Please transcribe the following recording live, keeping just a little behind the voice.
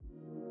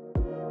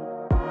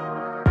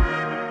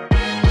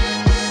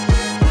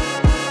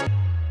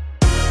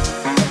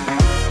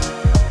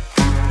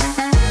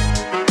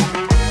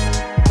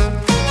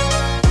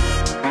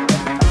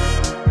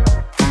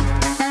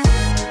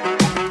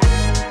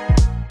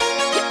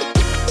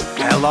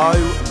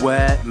Hello,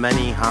 Wear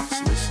Many Hats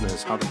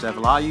listeners. How the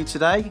devil are you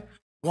today?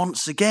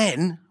 Once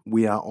again,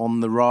 we are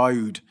on the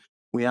road.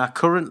 We are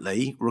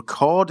currently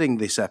recording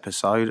this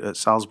episode at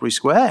Salisbury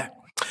Square,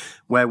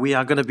 where we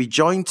are going to be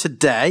joined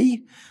today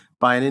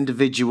by an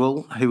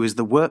individual who is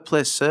the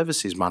Workplace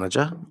Services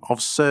Manager of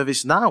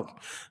ServiceNow,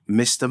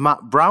 Mr.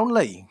 Matt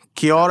Brownlee.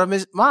 Kia ora,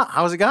 Matt.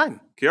 How's it going?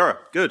 Kia ora.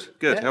 Good.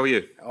 Yeah. How are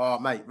you? Oh,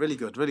 mate, really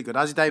good.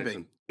 How's your day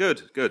been?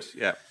 Good.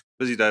 Yeah.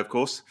 Busy day, of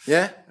course.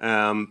 Yeah?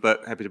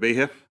 But happy to be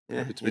here.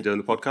 Yeah. Happy to be doing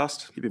the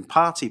podcast. You've been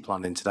party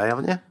planning today,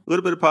 haven't you? A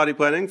little bit of party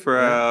planning for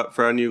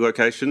our new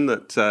location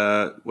that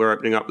we're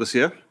opening up this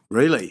year.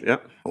 Really?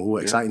 Yep. Oh,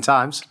 exciting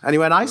times.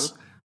 Anywhere nice?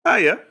 Oh,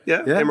 yeah.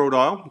 Emerald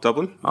Isle,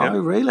 Dublin. Oh, yeah.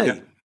 really? Yeah.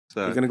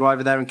 So You're going to go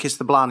over there and kiss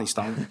the Blarney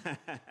stone?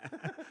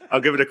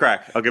 I'll give it a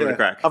crack.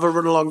 Have a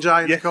run-along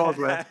giant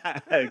causeway.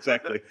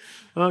 Exactly.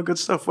 Oh, good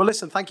stuff. Well,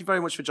 listen, thank you very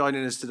much for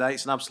joining us today.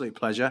 It's an absolute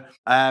pleasure.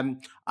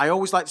 I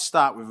always like to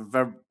start with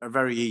a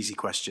very easy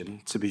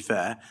question, to be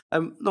fair.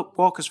 Look,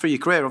 walk us through your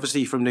career.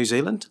 Obviously, you're from New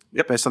Zealand,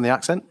 based on the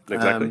accent.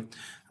 Exactly.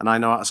 And I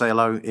know how to say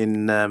hello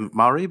in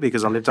Maori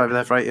because I lived over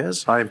there for 8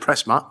 years. I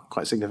impressed Matt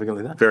quite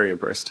significantly there. Very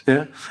impressed.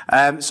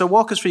 Yeah. So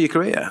walk us through your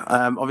career.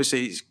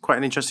 Obviously, it's quite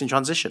an interesting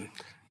transition.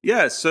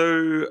 Yeah,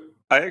 so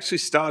I actually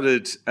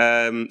started,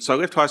 so I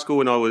left high school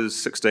when I was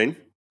 16,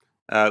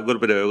 a little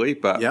bit early,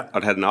 but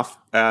I'd had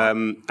enough,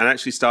 and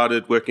actually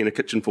started working in a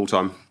kitchen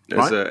full-time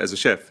as a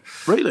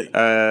chef. Really?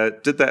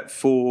 Did that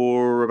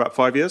for about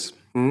 5 years,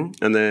 and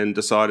then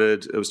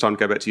decided it was time to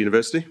go back to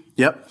university.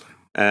 Yep.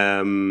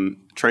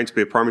 Trained to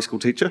be a primary school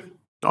teacher.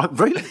 Oh,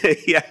 really?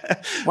 Yeah.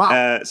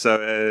 Wow.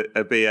 So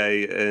a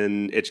BA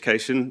in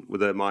education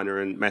with a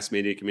minor in mass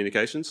media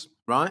communications.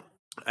 Right.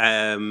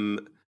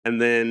 And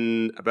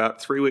then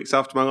about 3 weeks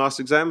after my last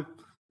exam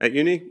at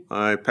uni,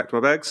 I packed my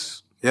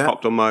bags,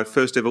 hopped on my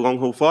first ever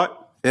long-haul flight,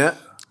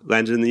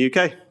 landed in the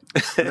UK.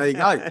 There you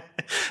go.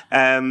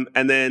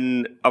 And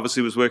then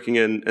obviously was working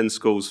in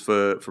schools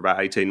for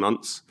about 18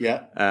 months.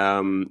 Yeah.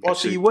 So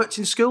Actually, you worked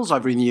in schools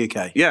over in the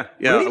UK? Yeah.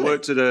 Really? I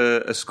worked at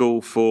a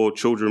school for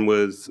children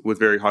with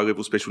very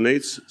high-level special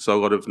needs, so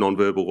a lot of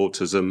non-verbal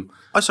autism.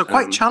 Oh, so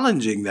quite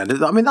challenging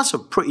then. I mean, that's a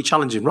pretty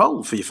challenging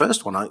role for your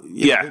first one.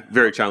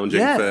 Very challenging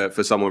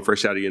for someone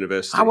fresh out of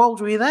university. How old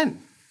were you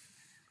then?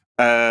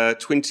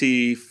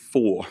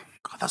 24.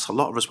 God, that's a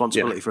lot of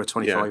responsibility for a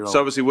 24-year-old. So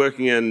obviously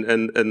working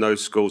in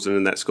those schools, and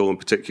in that school in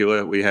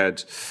particular, we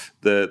had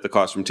the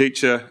classroom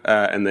teacher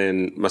and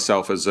then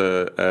myself as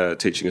a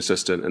teaching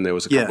assistant, and there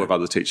was a couple of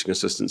other teaching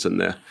assistants in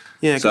there.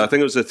 Yeah, so I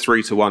think it was a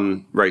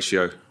 3-to-1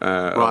 ratio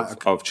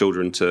of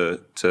children to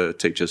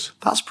teachers.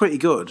 That's pretty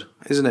good,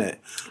 isn't it?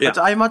 Yeah.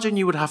 I imagine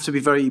you would have to be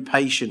very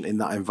patient in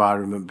that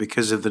environment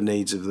because of the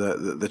needs of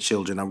the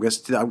children. I'm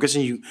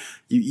guessing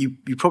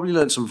you probably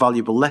learned some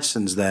valuable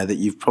lessons there that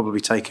you've probably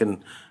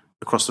taken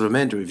across the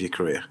remainder of your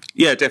career.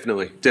 Yeah,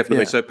 definitely.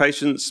 Yeah. So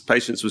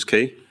patience was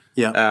key.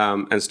 Yeah.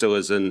 And still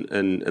is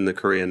in the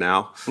career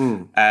now.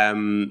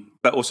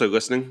 But also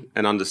listening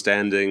and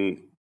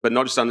understanding, but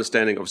not just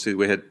understanding. Obviously,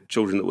 we had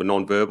children that were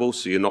non-verbal,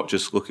 so you're not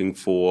just looking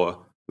for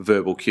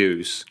verbal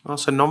cues. Oh,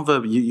 so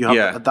non-verbal, you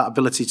have that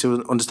ability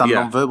to understand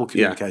non-verbal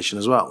communication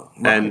as well.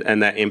 Right.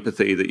 And that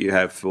empathy that you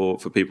have for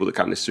people that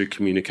can't necessarily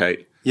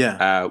communicate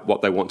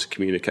what they want to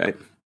communicate.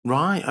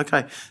 Right.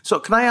 Okay. So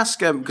can I ask?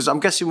 Because I'm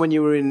guessing when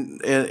you were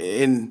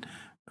in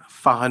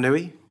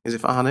Whanganui, is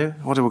it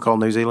Whanganui? What do we call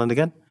New Zealand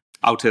again?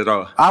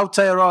 Aotearoa.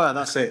 Aotearoa.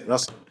 That's it.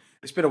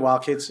 It's been a while,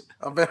 kids.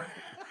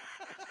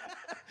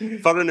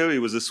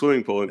 Whanganui was a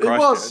swimming pool in Christchurch. It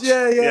was,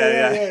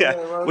 yeah.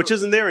 Well, which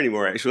isn't there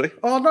anymore, actually.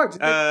 Oh, no.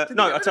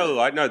 I tell you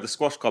what, no, the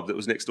squash club that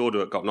was next door to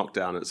it got knocked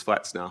down. It's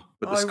flats now.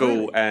 But the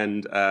school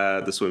and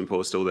the swimming pool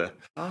are still there.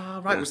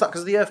 Oh, right. Yeah. Was that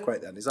because of the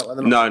earthquake then? Is that why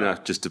they're not? No,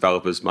 just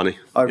developers' money.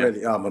 Oh,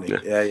 really? Oh, money.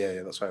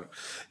 Yeah, that's right.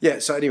 Yeah,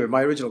 so anyway,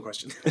 my original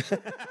question.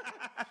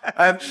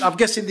 I'm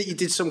guessing that you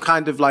did some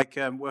kind of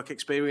work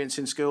experience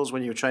in schools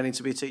when you were training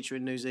to be a teacher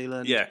in New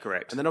Zealand. Yeah,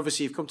 correct. And then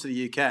obviously you've come to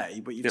the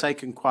UK, but you've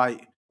taken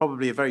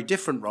probably a very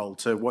different role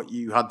to what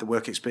you had the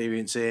work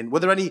experience in. Were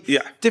there any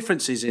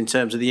differences in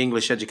terms of the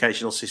English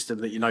educational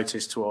system that you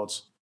noticed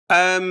towards?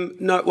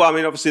 No, well, I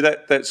mean, obviously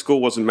that school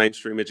wasn't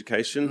mainstream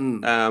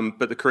education,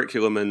 but the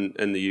curriculum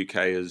in the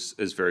UK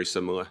is very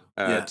similar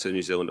to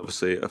New Zealand,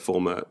 obviously a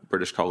former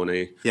British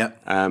colony. Yeah.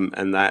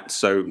 And that,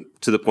 so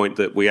to the point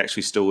that we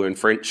actually still learn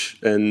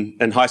French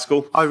in high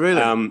school. Oh,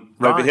 really?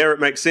 Over here it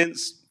makes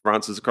sense.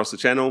 France is across the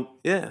channel.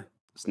 Yeah.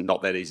 It's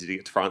not that easy to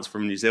get to France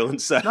from New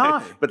Zealand, so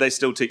but they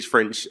still teach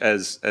French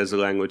as a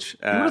language.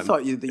 You would have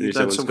thought you'd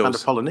learn some kind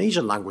of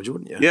Polynesian language,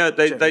 wouldn't you? Yeah,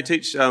 they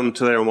teach Te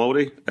Reo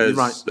Māori.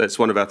 That's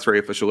one of our 3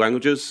 official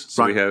languages.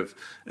 So we have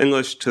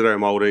English, Te Reo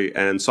Māori,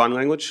 and Sign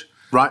Language.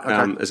 Right,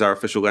 okay. As our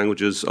official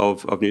languages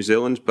of New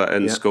Zealand, but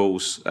in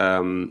schools,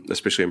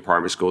 especially in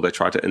primary school, they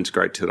try to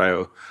integrate Te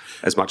Reo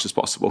as much as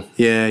possible.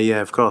 Yeah,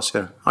 of course,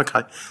 yeah.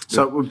 Okay,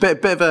 so a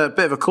bit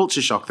of a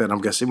culture shock then,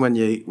 I'm guessing, when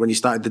you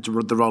started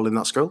the role in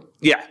that school.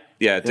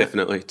 Yeah,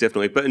 definitely.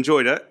 But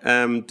enjoyed it.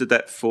 Did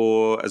that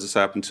for, as I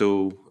say, up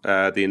until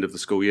the end of the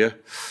school year.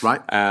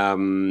 Right.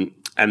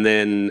 And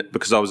then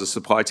because I was a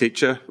supply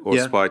teacher or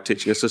supply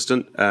teaching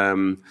assistant,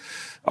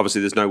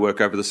 obviously there's no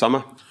work over the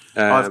summer.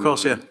 Of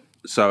course, yeah.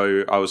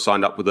 So I was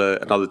signed up with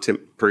another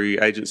temporary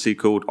agency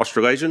called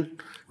Australasian.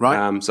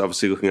 Right. So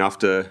obviously looking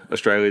after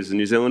Australians and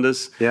New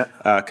Zealanders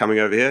coming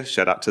over here.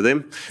 Shout out to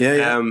them.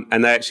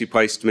 And they actually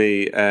placed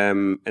me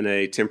in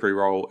a temporary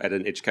role at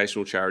an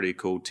educational charity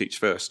called Teach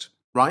First.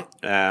 Right.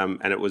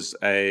 And it was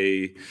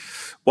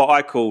what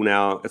I call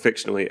now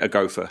affectionately a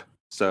gopher.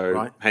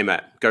 So, hey,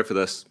 Matt, go for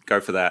this, go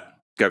for that,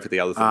 go for the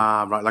other thing.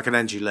 Right, like an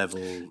entry level.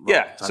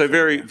 So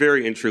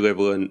very entry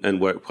level and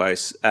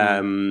workplace.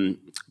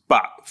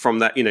 But from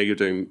that, you're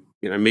doing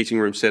meeting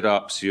room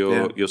setups.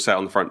 You're sat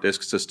on the front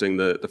desk assisting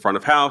the front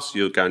of house.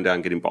 You're going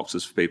down getting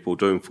boxes for people,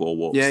 doing floor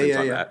walks, things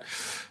like that.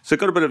 So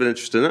got a bit of an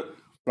interest in it.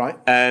 Right.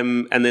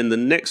 And then the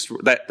next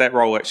that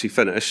role actually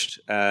finished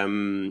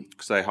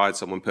because they hired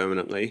someone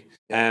permanently.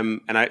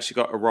 And I actually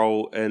got a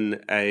role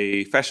in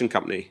a fashion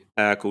company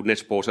called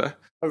Net-a-Porter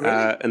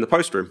in the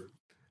post room.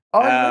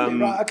 Oh,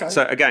 really? Right, okay.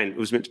 So again, it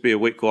was meant to be a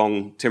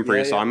week-long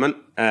temporary assignment.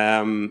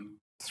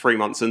 3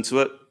 months into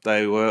it,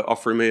 they were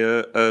offering me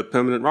a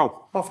permanent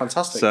role. Oh,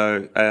 fantastic.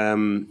 So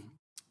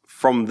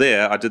from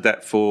there, I did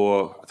that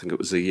for, I think it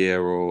was a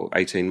year or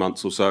 18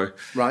 months or so.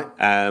 Right.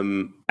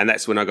 And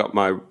that's when I got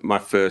my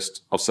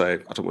first, I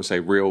don't want to say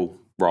real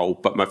role,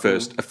 but my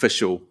first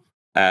official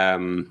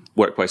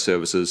workplace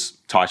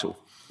services title.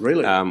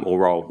 Really? Or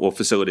role, or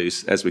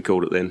facilities, as we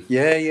called it then.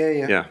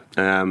 Yeah.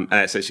 And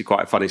it's actually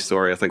quite a funny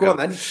story, I think. Go on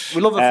then.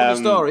 We love a funny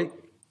story.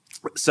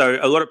 So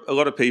a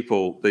lot of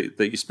people that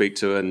you speak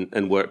to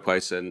in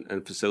workplace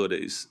and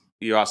facilities,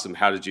 you ask them,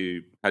 how'd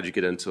you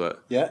get into it?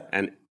 Yeah.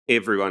 And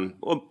everyone,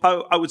 well,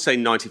 I would say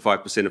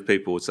 95% of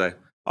people would say,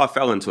 I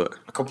fell into it.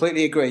 I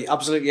completely agree.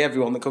 Absolutely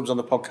everyone that comes on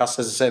the podcast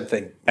says the same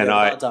thing. And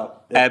I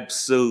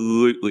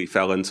absolutely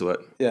fell into it.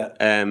 Yeah.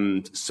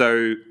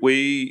 So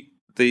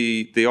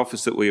the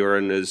office that we were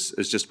in is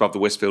just above the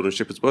Westfield and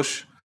Shepherd's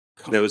Bush.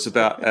 There was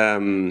about, I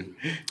think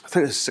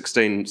there's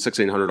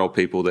 1,600 old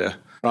people there.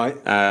 Right.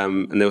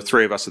 And there were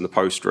three of us in the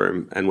post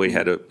room, and we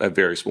had a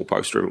very small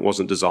post room. It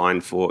wasn't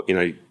designed for,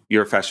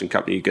 you're a fashion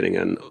company, you're getting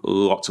in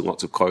lots and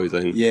lots of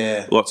clothing,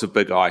 lots of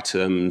big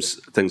items,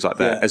 things like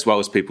that, as well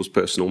as people's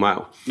personal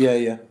mail.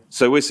 Yeah.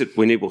 So we said,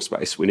 we need more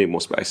space.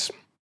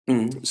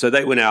 Mm-hmm. So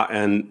they went out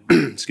and,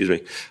 excuse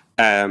me,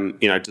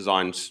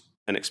 designed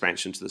an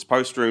expansion to this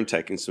post room,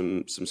 taking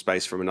some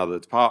space from another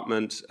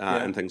department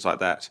and things like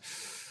that.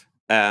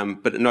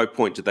 But at no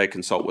point did they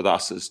consult with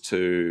us as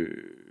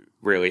to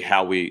really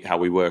how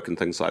we work and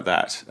things like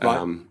that.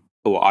 Right.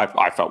 Or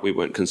I felt we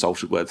weren't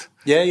consulted with.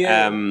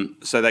 Yeah.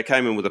 So they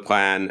came in with a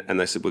plan and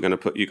they said, we're going to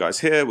put you guys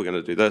here, we're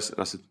going to do this. And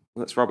I said,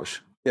 well, that's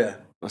rubbish. Yeah.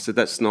 I said,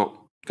 that's not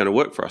going to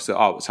work for us. Said,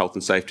 it's health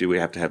and safety, we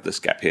have to have this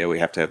gap here, we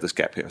have to have this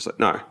gap here. I was like,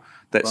 no,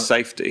 that's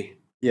safety.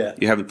 Yeah.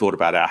 You haven't thought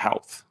about our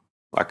health.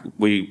 Like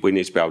we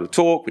need to be able to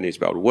talk, we need to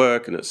be able to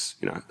work, and it's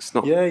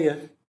not. Yeah.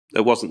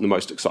 It wasn't the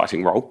most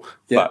exciting role,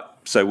 but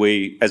so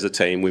we, as a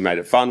team, we made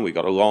it fun. We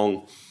got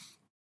along,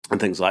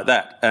 and things like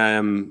that.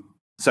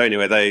 So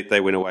anyway,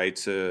 they went away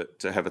to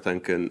have a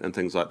think and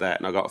things like that.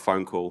 And I got a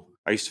phone call.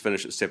 I used to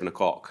finish at 7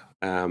 o'clock,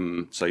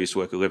 so I used to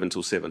work 11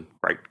 till 7.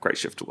 Great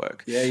shift to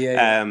work.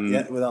 Yeah,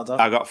 without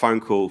doubt. I got a phone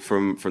call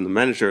from the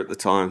manager at the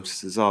time. She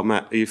says, "Oh,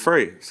 Matt, are you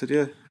free?" I said,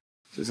 "Yeah."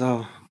 She says,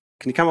 "Oh,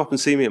 can you come up and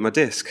see me at my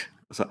desk?" I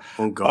was like,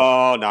 "Oh God,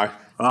 oh no."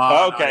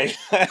 Oh, okay,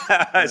 no.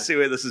 I see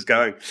where this is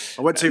going.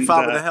 I went too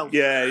far with the help.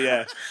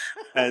 Yeah.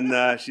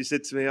 And she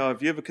said to me, "Oh,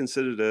 have you ever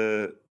considered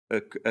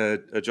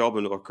a job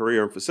or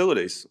career in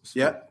facilities?" Said,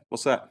 yeah.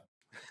 What's that?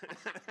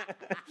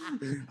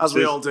 As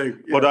we all do.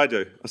 Yeah. What do I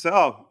do? I said,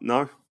 "Oh,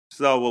 no." She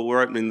said, "Oh, well,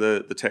 we're opening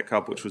the tech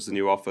hub, which was the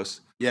new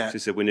office." Yeah. She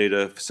said, "We need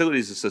a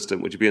facilities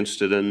assistant. Would you be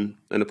interested in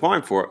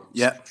applying for it?"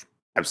 Yeah.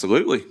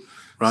 Absolutely.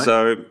 Right.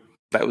 So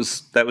that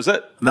was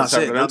it. And that's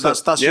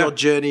it. That's your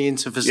journey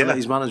into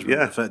facilities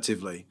management,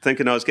 effectively.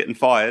 Thinking I was getting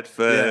fired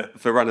for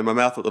running my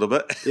mouth a little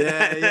bit.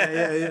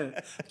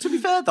 Yeah. To be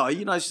fair, though,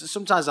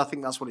 sometimes I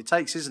think that's what it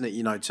takes, isn't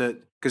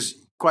it? Because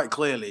quite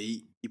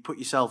clearly you push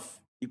yourself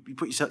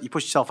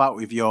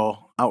out of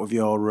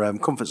your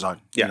comfort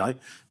zone.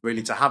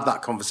 Really to have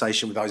that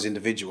conversation with those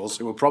individuals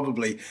who were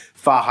probably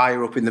far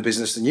higher up in the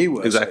business than you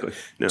were. Exactly.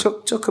 So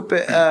took a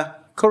bit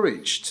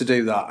courage to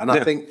do that, and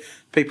I think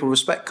people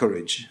respect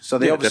courage. So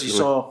they obviously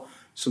saw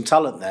some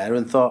talent there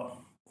and thought,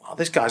 "Oh,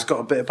 this guy's got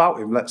a bit about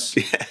him. Let's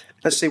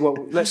see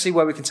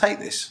where we can take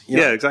this."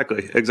 Yeah,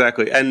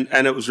 exactly. And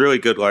it was really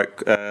good.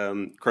 Like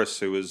Chris,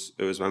 who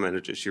was my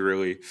manager, she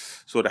really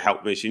sort of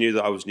helped me. She knew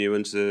that I was new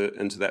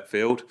into that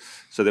field,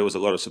 so there was a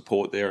lot of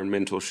support there and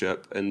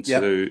mentorship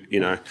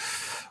into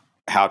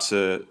how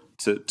to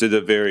do the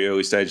very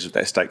early stages of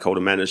that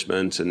stakeholder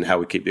management and how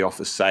we keep the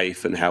office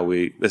safe and how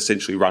we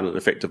essentially run an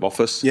effective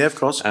office. Yeah, of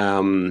course.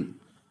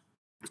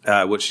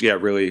 Which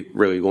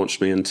really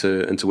launched me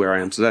into where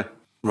I am today.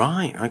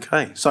 Right,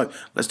 okay. So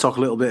let's talk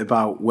a little bit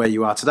about where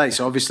you are today.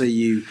 So obviously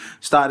you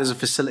started as a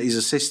facilities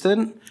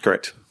assistant.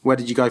 Correct. Where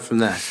did you go from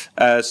there?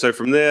 So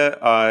from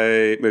there,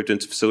 I moved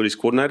into facilities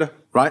coordinator.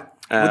 Right.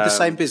 With the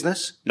same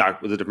business? No,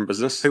 with a different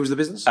business. Who was the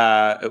business?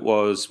 It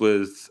was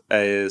with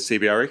a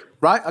CBRE.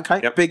 Right,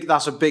 okay. Yep.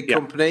 That's a big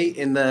company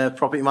in the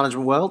property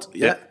management world.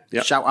 Yeah.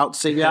 Yep. Shout out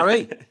to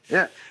CBRE.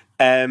 Yeah.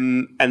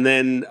 And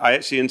then I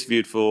actually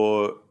interviewed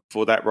for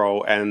that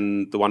role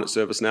and the one at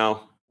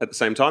ServiceNow at the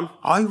same time.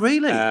 Oh,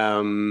 really?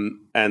 And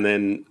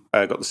then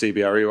I got the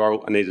CBRE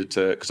role. I needed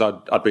to, because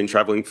I'd been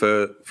traveling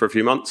for a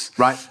few months.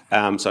 Right.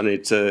 So I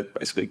needed to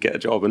basically get a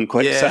job and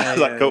quick. So I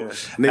was like, cool.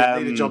 Need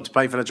a job to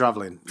pay for the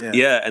travelling. Yeah.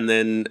 Yeah, and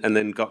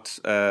then got,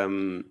 I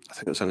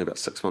think it was only about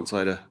 6 months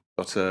later,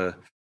 got a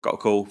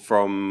call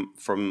from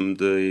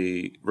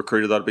the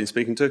recruiter that I'd been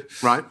speaking to.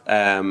 Right.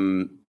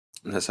 And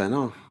they're saying,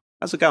 oh,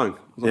 how's it going? I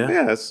was like,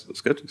 yeah,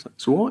 that's good. Like,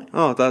 so what?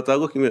 Oh, they're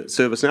looking at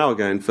ServiceNow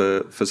again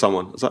for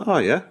someone. I was like, oh,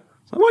 yeah.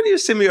 So why don't you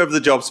send me over the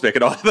job spec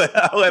and I'll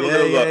have a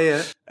little look.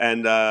 Yeah.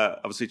 And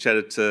obviously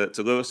chatted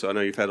to Lewis, who I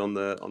know you've had on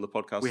the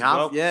podcast. We as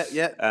have, well.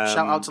 yeah.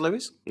 Shout out to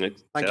Lewis. Yeah,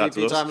 Thank you for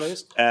your time,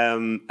 Lewis.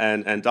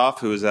 And Darth,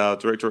 who was our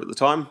director at the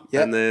time.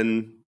 Yeah. And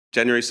then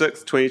January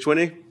 6th,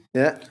 2020.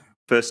 Yeah.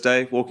 First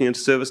day walking into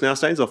ServiceNow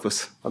Staines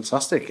office.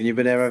 Fantastic. And you've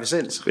been here ever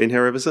since? Been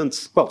here ever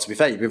since. Well, to be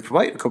fair, you've been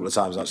promoted a couple of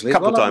times, actually. A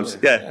couple of times,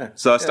 yeah.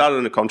 So I started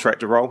in a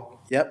contractor role.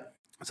 Yep.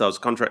 So I was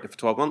a contractor for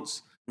 12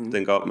 months,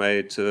 then got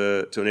made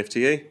to an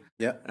FTE.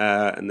 Yeah.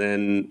 And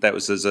then that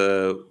was as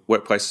a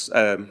workplace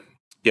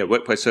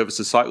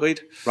services site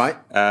lead. Right.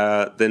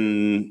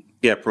 Then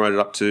promoted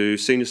up to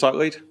senior site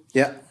lead.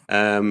 Yeah.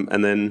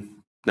 And then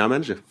now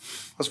manager.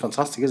 That's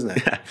fantastic, isn't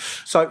it? Yeah.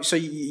 So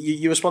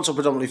you're responsible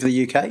predominantly for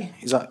the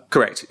UK, is that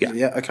correct? Yeah.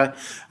 Yeah. Okay.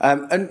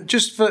 And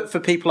just for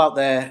people out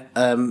there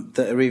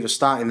that are either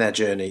starting their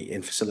journey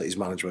in facilities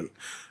management,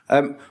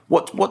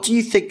 what do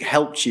you think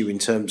helped you in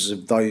terms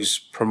of those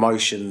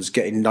promotions,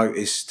 getting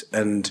noticed,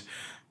 and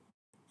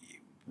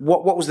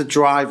what was the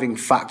driving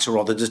factor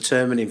or the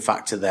determining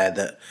factor there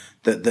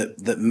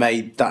that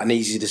made that an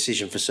easy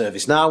decision for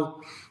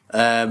ServiceNow,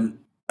 and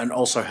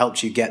also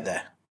helped you get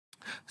there?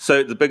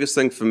 So the biggest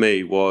thing for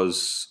me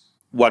was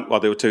there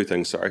were two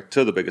things. Sorry,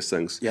 two of the biggest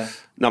things. Yeah.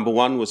 Number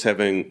one was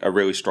having a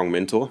really strong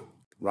mentor.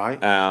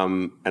 Right.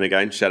 And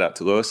again, shout out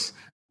to Lewis.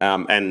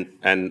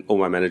 And all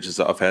my managers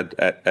that I've had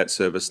at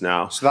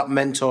ServiceNow. So that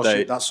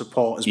mentorship, that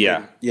support has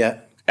been... Yeah.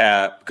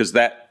 Because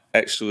that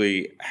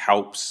actually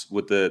helps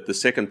with the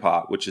second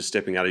part, which is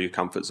stepping out of your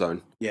comfort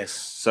zone. Yes.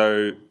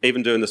 So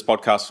even doing this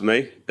podcast for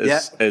me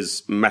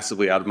is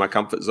massively out of my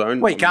comfort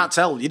zone. Well, you can't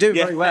tell. You do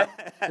very well,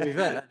 to be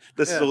fair.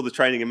 This is all the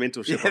training and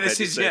mentorship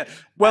I've had.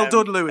 Well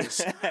done,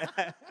 Lewis.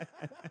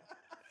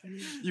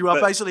 You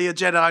are basically a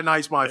Jedi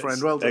Knight, my friend.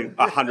 Well done.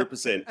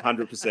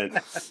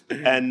 100%.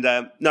 And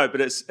no, but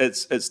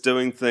it's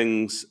doing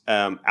things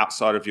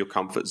outside of your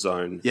comfort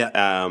zone.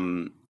 Yeah.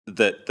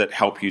 That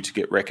help you to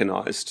get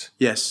recognised.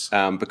 Yes.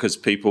 Because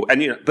people,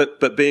 and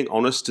but being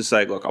honest to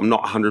say, look, I'm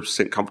not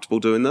 100% comfortable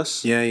doing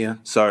this. Yeah.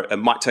 So it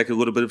might take a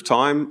little bit of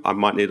time. I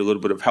might need a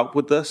little bit of help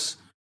with this.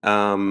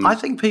 I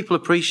think people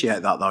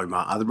appreciate that though,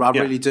 Matt. I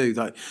really do.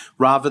 Like,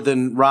 rather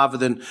than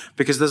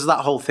because there's that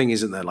whole thing,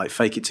 isn't there? Like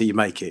fake it till you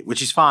make it,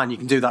 which is fine. You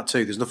can do that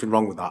too. There's nothing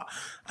wrong with that.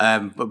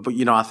 But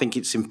I think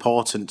it's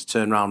important to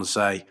turn around and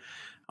say,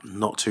 I'm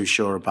not too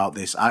sure about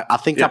this. I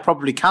think I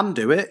probably can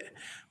do it,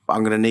 but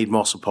I'm going to need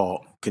more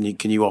support. Can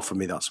you offer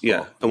me that support?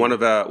 Yeah, and one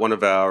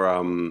of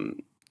our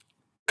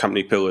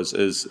company pillars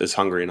is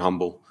hungry and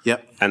humble.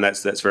 Yep, and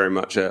that's very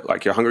much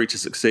like you're hungry to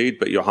succeed,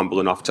 but you're humble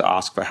enough to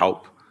ask for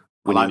help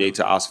when you need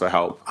to ask for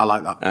help. I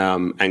like that,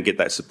 and get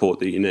that support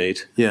that you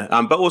need. Yeah,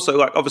 but also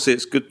like obviously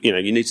it's good. You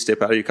need to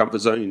step out of your comfort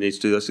zone. You need to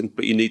do those things,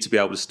 but you need to be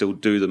able to still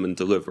do them and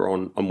deliver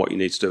on what you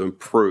need to do and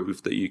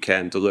prove that you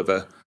can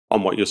deliver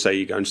on what you say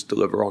you're going to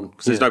deliver on.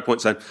 Because there's no point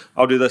saying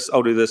I'll do this,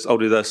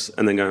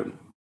 and then go.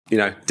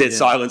 Dead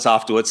silence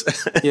afterwards.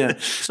 Yeah.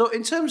 So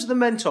in terms of the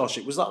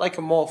mentorship, was that like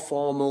a more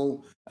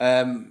formal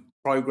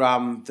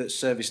program that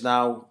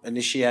ServiceNow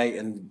initiate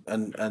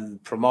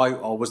and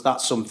promote, or was that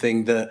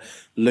something that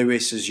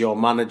Lewis, as your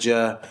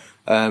manager,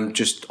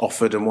 just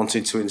offered and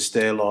wanted to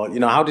instill, or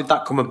how did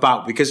that come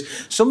about? Because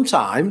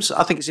sometimes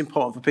I think it's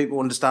important for people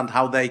to understand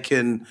how they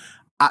can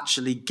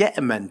actually get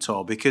a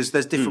mentor, because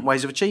there's different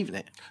ways of achieving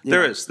it.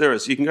 There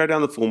is. You can go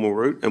down the formal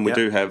route, and we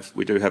do have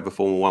a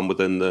formal one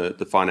within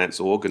the finance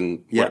org,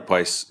 and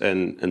workplace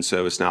and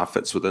ServiceNow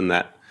fits within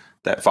that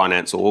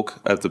finance org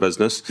of the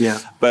business. Yeah.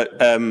 But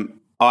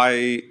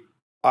I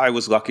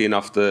was lucky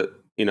enough that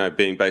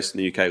being based in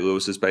the UK,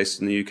 Lewis is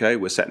based in the UK.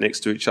 We're sat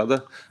next to each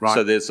other, right.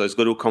 So there's those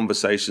little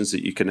conversations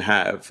that you can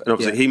have, and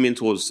obviously he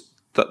mentors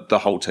the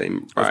whole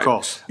team, right? Of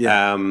course,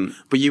 yeah.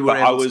 But you were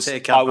able to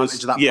take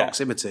advantage of that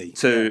proximity.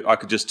 So I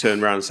could just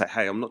turn around and say,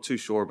 hey, I'm not too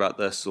sure about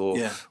this, or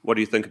what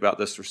do you think about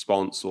this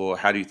response, or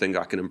how do you think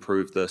I can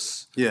improve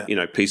this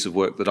piece of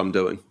work that I'm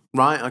doing?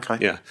 Right, okay.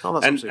 Yeah. Oh,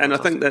 that's and I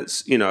think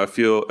that's, if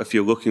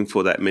you're looking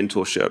for that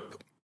mentorship,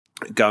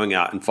 going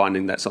out and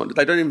finding that someone,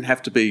 they don't even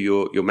have to be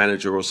your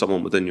manager or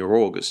someone within your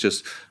org. It's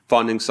just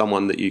finding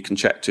someone that you can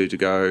chat to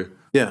go,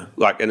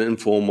 like an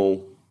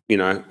informal,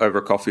 over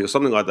a coffee or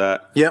something like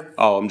that. Yep.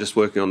 Oh, I'm just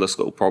working on this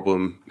little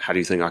problem. How do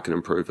you think I can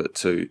improve it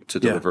to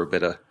deliver a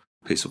better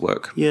piece of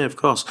work. Yeah, of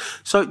course.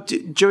 So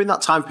during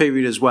that time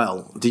period as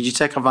well, did you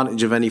take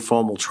advantage of any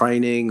formal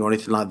training or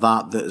anything like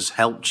that has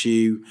helped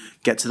you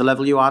get to the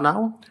level you are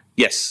now?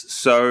 Yes.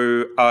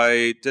 So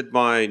I did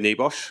my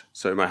NEBOSH,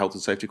 so my health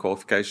and safety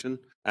qualification.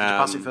 Did you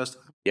pass it first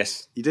time?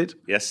 Yes. You did?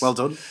 Yes. Well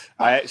done. It's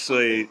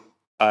actually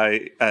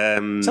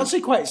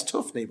it's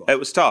tough, NEBOSH. It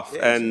was tough,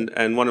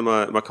 and one of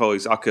my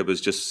colleagues, Akib,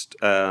 has just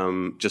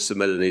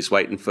submitted, and he's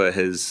waiting for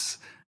his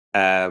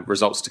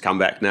results to come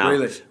back now.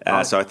 Really?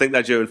 So I think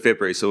they're due in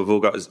February. So we've all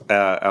got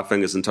our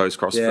fingers and toes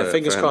crossed. Yeah,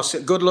 fingers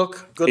crossed. Good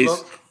luck. Good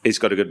luck. He's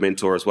got a good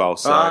mentor as well.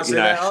 So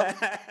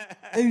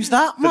who's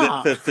that,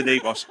 Mark? For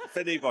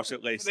NEBOSH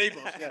at least.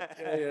 NEBOSH,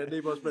 yeah,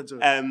 NEBOSH mentor.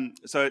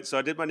 So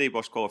I did my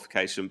NEBOSH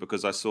qualification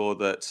because I saw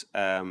that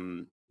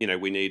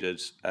we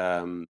needed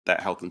that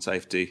health and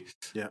safety.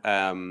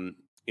 Yeah.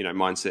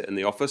 Mindset in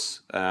the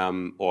office,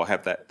 or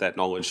have that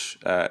knowledge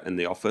in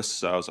the office.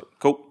 So I was like,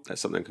 cool,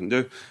 that's something I can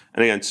do.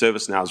 And again,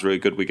 ServiceNow is really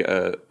good. We get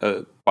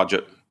a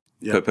budget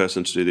per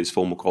person to do these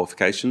formal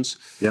qualifications.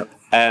 Yep.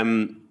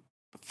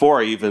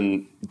 Before I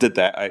even did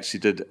that, I actually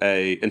did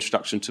a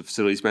introduction to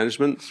facilities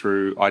management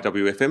through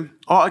IWFM.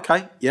 Oh,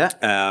 okay, yeah.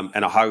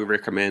 And I highly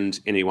recommend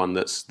anyone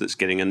that's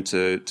getting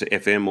into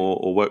FM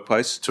or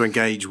workplace to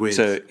engage with.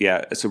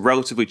 It's a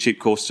relatively cheap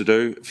course to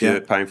do if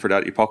you're paying for it out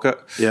of your pocket.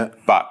 Yeah,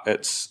 but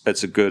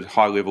it's a good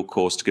high level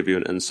course to give you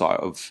an insight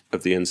of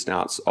the ins and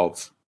outs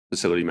of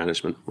facility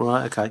management.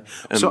 Right. Okay.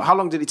 So how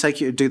long did it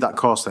take you to do that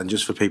course then?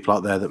 Just for people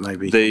out there that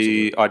maybe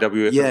the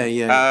IWFM.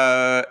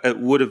 Yeah. It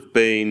would have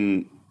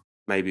been.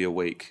 Maybe a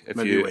week.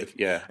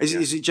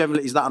 Is it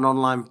generally? Is that an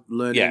online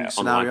learning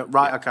scenario? Online.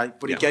 Right. Okay.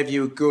 But it gave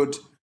you a good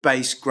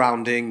base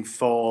grounding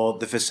for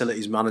the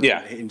facilities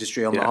management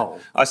industry on the whole.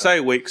 I say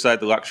a week because I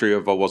had the luxury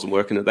of I wasn't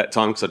working at that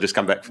time because I'd just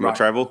come back from my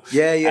travel.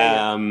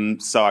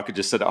 So I could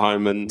just sit at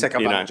home and take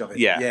advantage of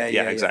it.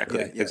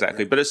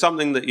 Exactly. But it's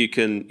something that you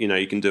can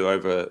do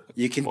over.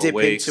 You can dip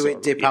into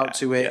it, dip out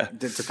to it,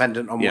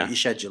 dependent on what your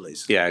schedule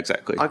is. Yeah,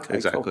 exactly. Okay,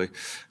 exactly. Cool.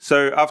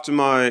 So after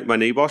my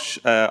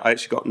NEBOSH, I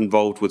actually got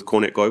involved with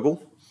Cornet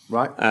Global.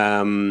 Right.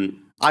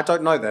 I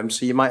don't know them,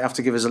 so you might have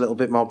to give us a little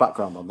bit more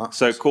background on that.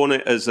 So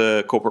Cornet is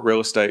a corporate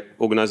real estate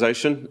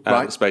organisation.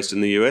 It's based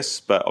in the US,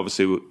 but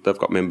obviously they've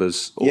got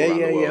members all around the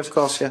world. Yeah, of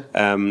course, yeah.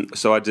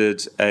 So I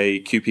did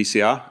a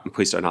QPCR, and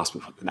please don't ask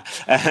me what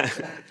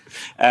that.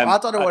 I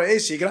don't know what it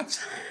is, so you're going to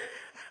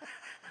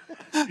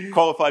have to...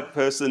 Qualified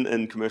person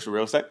in commercial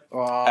real estate.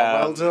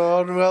 Oh,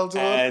 well done.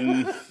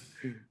 And...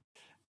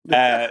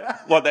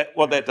 what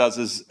that does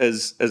is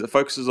it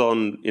focuses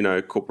on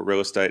corporate real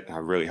estate. I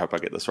really hope I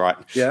get this right.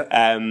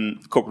 Yeah.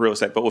 Corporate real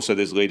estate, but also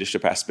there's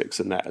leadership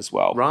aspects in that as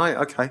well. Right.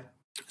 Okay.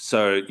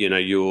 So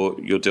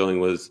you're dealing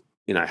with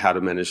how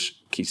to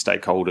manage key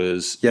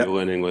stakeholders. Yep. You're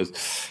learning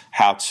with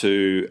how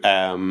to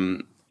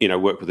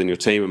work within your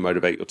team and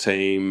motivate your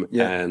team,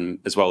 and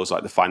as well as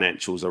like the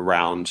financials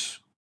around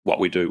what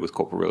we do with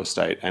corporate real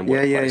estate and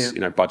workplace,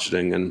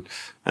 budgeting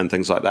and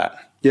things like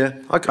that. Yeah.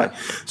 Okay.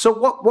 So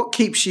what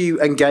keeps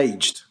you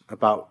engaged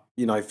about,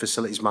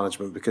 facilities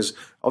management? Because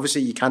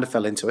obviously you kind of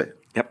fell into it.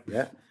 Yep.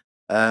 Yeah.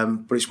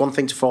 But it's one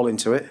thing to fall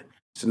into it.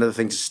 It's another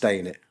thing to stay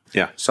in it.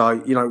 Yeah. So,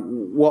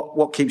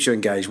 what keeps you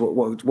engaged?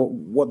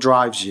 What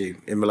drives you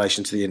in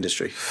relation to the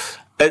industry?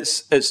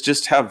 It's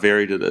just how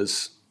varied it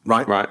is.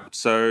 Right. Right.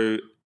 So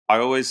I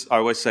always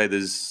say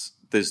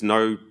there's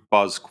no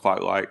buzz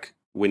quite like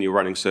when you're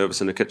running service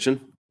in a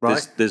kitchen.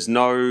 Right. There's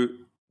no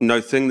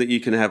thing that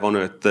you can have on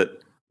earth that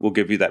will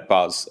give you that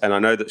buzz. And I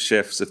know that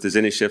chefs, if there's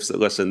any chefs that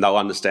listen, they'll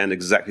understand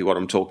exactly what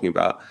I'm talking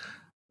about.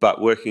 But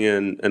working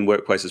in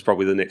workplace is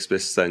probably the next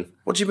best thing.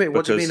 What do you mean?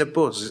 What do you mean a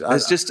buzz?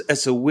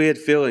 It's a weird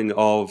feeling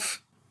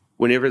of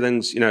when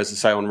everything's, as they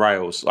say, on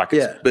rails. Like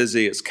it's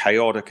busy, it's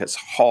chaotic, it's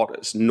hot,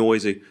 it's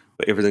noisy,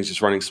 but everything's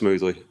just running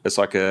smoothly. It's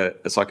like a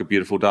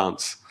beautiful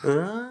dance.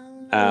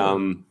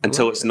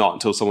 Until it's not,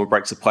 until someone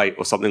breaks a plate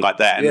or something like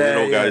that, and it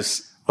all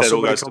goes. Or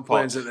somebody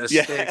complains that their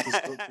steak is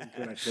cooked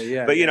incorrectly.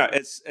 Yeah. But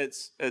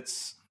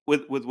it's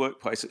with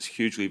workplace, it's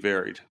hugely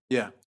varied.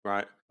 Yeah.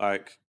 Right.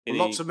 Like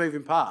lots of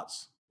moving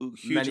parts.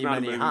 Huge amount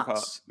of moving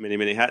parts.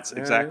 Many hats.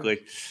 Exactly.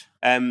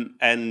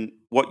 And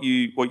what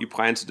you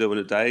plan to do in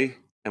a day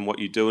and what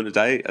you do in a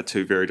day are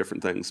two very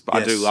different things. But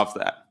I do love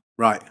that.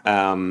 Right.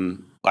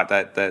 Like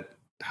that.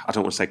 I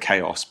don't want to say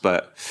chaos,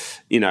 but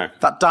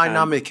that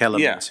dynamic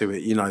element to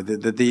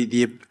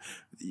it.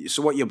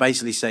 So what you're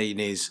basically saying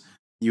is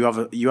you have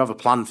a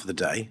plan for the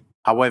day.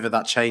 However,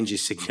 that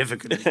changes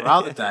significantly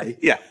throughout the day.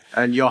 Yeah.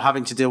 And you're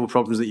having to deal with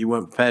problems that you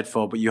weren't prepared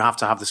for, but you have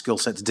to have the skill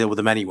set to deal with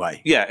them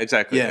anyway. Yeah,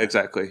 exactly. Yeah.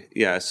 Exactly.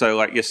 Yeah. So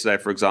like yesterday,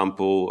 for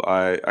example,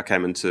 I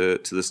came into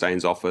the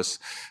Staines office,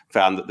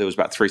 found that there was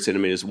about 3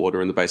 centimetres of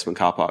water in the basement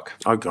car park.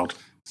 Oh, God.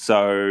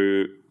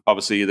 So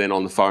obviously you're then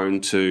on the phone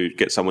to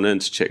get someone in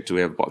to check, do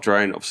we have a blocked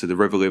drain? Obviously the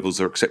river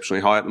levels are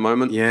exceptionally high at the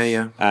moment.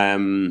 Yeah.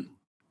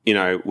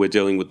 We're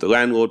dealing with the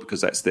landlord because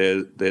that's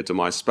their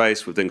demise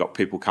space. We've then got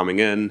people coming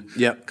in.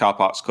 Yep. Car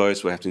park's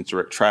closed. We're having to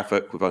direct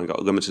traffic. We've only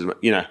got limited,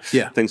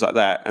 things like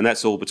that. And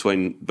that's all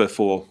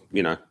before,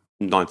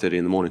 9:30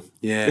 in the morning.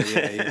 Yeah,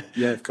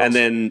 of course. And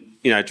then,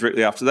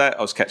 directly after that,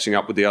 I was catching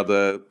up with the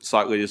other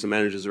site leaders and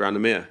managers around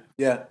EMEA.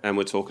 Yeah. And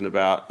we're talking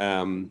about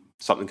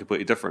something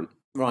completely different.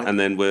 Right. And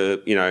then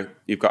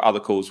you've got other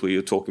calls where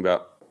you're talking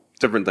about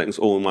different things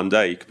all in one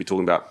day. You could be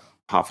talking about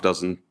half a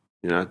dozen,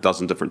 a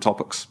dozen different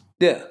topics.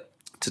 Yeah.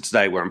 To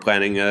today where I'm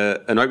planning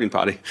an opening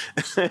party.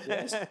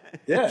 Yes.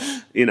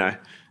 Yeah.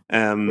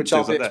 Which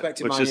I'll be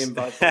expecting my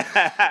invite.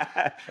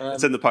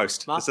 It's in the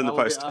post. Matt, it's in the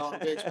post. I'll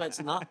be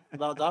expecting that,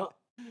 without doubt.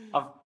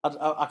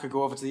 I could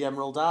go over to the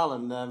Emerald Isle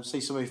and see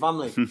some of your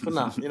family, couldn't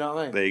I? You know what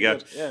I mean? There you go.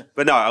 Yeah.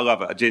 But no, I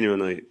love it. I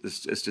genuinely,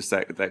 it's just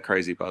that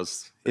crazy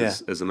buzz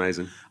is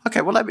amazing.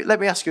 Okay, well, let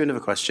me ask you another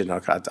question.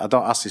 Okay, I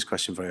don't ask this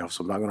question very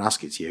often, but I'm going to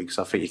ask it to you because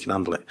I think you can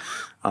handle it.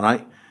 All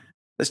right?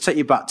 Let's take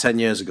you back 10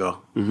 years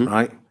ago,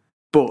 right?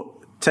 But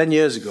 10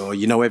 years ago,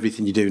 you know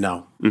everything you do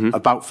now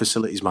about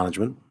facilities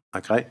management,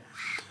 okay?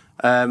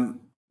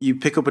 You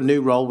pick up a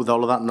new role with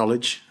all of that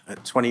knowledge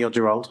at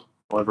 20-odd-year-old,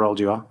 whatever old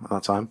you are at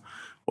that time.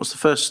 What's the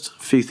first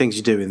few things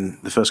you do in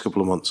the first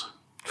couple of months?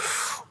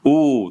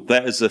 Ooh,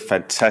 that is a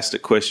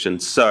fantastic question.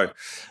 So,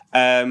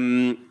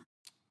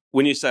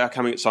 when you say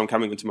I'm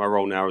coming into my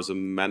role now as a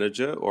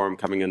manager, or I'm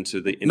coming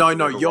into the role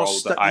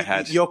that I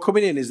had? You're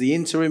coming in as the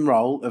interim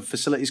role of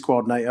facilities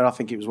coordinator. I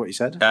think it was what you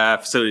said.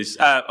 Facilities.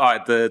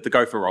 The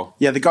gopher role.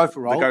 Yeah, the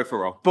gopher role. The gopher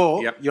role.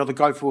 But you're the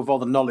gopher with all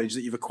the knowledge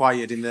that you've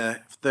acquired in the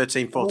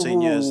 13,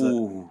 14 years.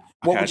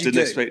 What would you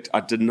do? I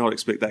did not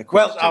expect that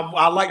question. Well,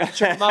 I like to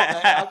check them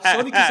out. It's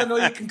only because I know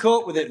you can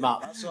cope with it,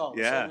 Matt. That's all.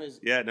 Yeah,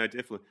 no,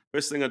 definitely.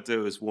 First thing I'd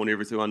do is warn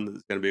everyone that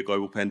there's going to be a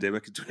global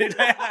pandemic in 20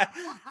 days.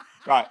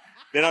 Right.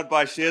 Then I'd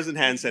buy shares in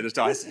hand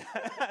sanitizer.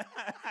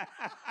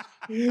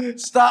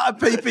 Start a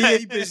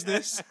PPE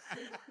business.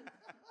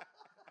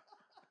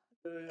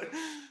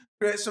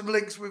 Create some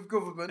links with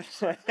government.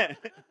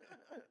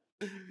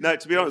 No,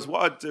 to be honest,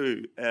 what I'd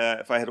do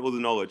if I had all the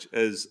knowledge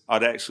is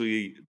I'd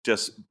actually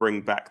just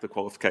bring back the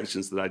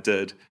qualifications that I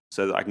did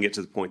so that I can get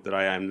to the point that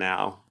I am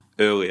now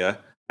earlier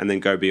and then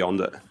go beyond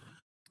it.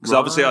 Because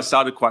obviously I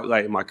started quite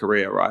late in my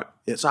career, right?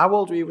 Yeah. So how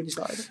old were you when you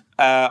started?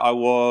 I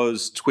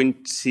was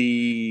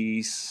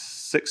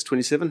 26,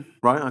 27.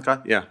 Right, okay.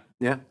 Yeah.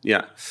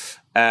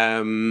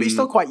 But you're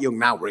still quite young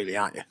now, really,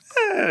 aren't you?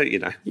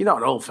 You're not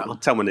an old fella.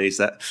 Tell my knees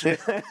that.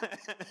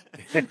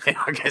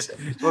 I guess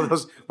it's one of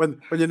those,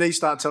 when your knees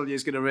start telling you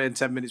it's going to rain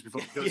 10 minutes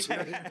before it goes.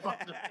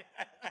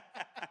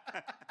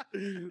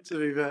 To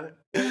be fair.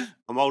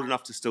 I'm old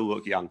enough to still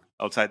look young.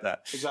 I'll take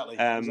that. Exactly.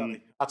 I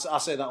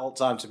say that all the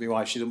time to my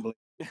wife. She doesn't believe.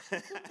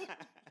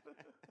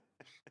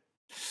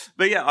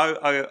 But yeah,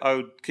 I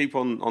would keep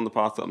on the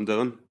path that I'm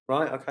doing.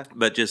 Right, okay.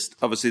 But just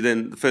obviously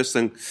then the first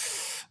thing,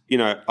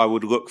 I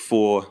would look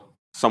for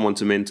someone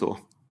to mentor.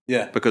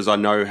 Yeah. Because I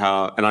know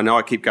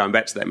I keep going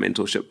back to that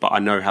mentorship, but I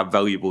know how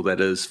valuable that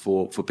is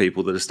for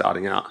people that are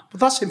starting out. But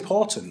that's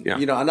important,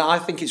 and I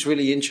think it's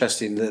really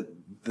interesting that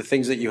the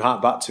things that you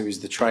hark back to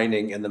is the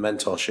training and the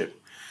mentorship.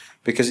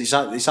 Because it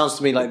sounds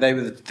to me like they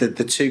were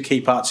the two key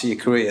parts of your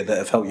career that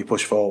have helped you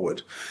push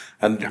forward.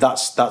 And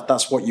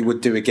that's what you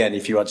would do again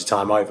if you had your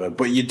time over,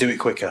 but you'd do it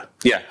quicker.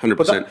 Yeah,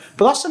 100%.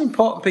 But that's an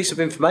important piece of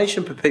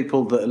information for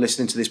people that are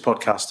listening to this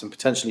podcast and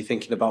potentially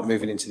thinking about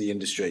moving into the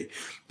industry,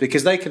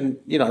 because they can,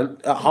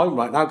 at home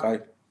right now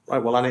go,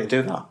 right, well, I need to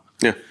do that.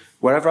 Yeah.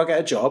 Wherever I get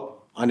a job,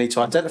 I need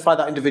to identify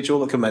that individual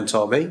that can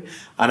mentor me,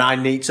 and I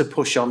need to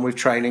push on with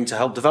training to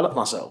help develop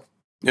myself.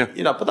 Yeah.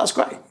 But that's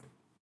great.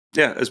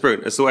 Yeah, it's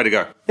brilliant. It's the way to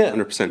go. Yeah.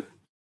 100%.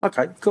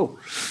 Okay, cool.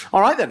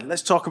 All right, then.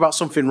 Let's talk about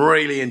something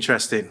really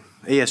interesting.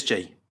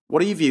 ESG.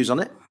 What are your views on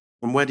it,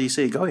 and where do you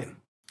see it going?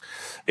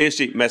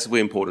 ESG, massively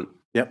important.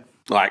 Yep.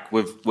 Like,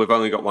 we've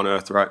only got one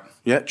Earth, right?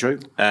 Yeah, true.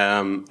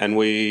 And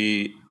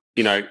we,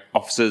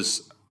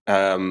 officers,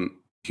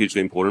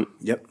 hugely important.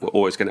 Yep. We're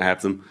always going to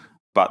have them,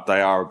 but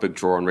they are a big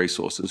draw on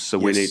resources. So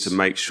we need to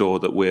make sure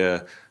that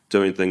we're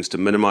doing things to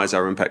minimize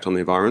our impact on the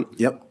environment.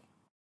 Yep.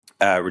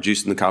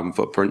 Reducing the carbon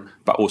footprint,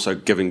 but also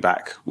giving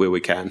back where we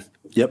can.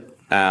 Yep.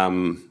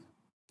 And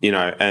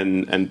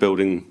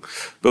building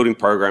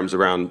programs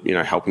around,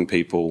 helping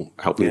people,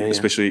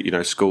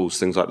 especially, schools,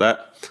 things like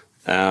that.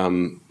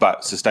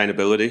 But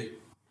sustainability,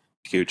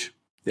 huge.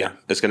 Yeah.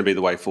 It's going to be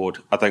the way forward.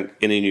 I think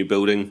any new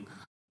building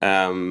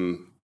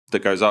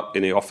that goes up,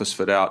 any office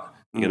fit out,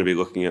 you're going to be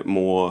looking at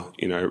more,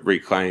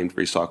 reclaimed,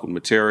 recycled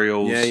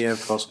materials. Yeah,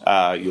 of course.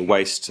 Your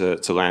waste to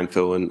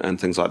landfill and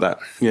things like that.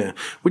 Yeah.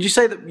 Would you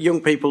say that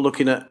young people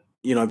looking at,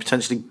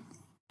 potentially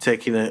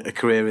taking a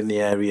career in the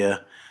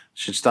area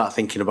should start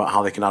thinking about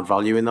how they can add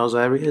value in those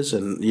areas,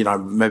 and,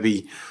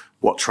 maybe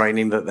what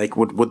training that they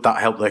would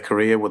that help their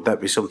career? Would that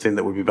be something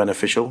that would be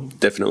beneficial?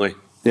 Definitely.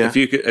 Yeah.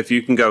 If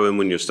you can go in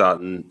when you're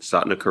starting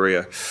a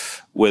career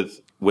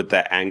with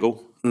that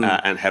angle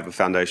and have a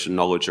foundation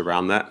knowledge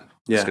around that,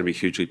 it's going to be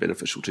hugely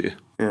beneficial to you.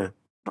 Yeah.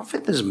 I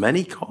think there's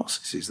many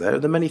courses, is there? Are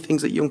there many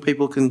things that young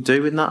people can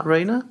do in that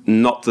arena?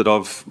 Not that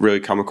I've really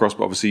come across,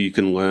 but obviously you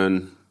can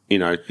learn,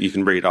 you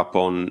can read up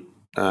on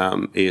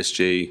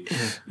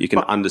ESG. You can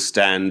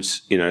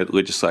understand,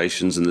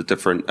 legislations and the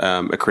different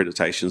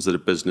accreditations that a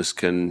business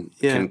can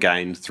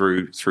gain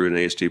through an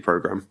ESG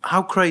program.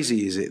 How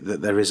crazy is it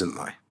that there isn't,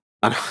 though?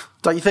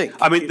 Don't you think?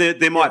 I mean,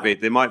 there might be.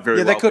 There might very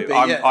well there could be.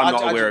 I'm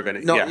not aware of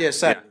any.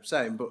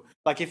 Same.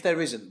 But if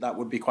there isn't, that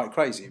would be quite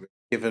crazy,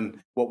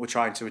 given what we're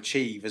trying to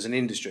achieve as an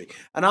industry.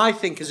 And I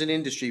think as an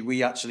industry,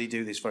 we actually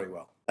do this very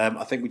well.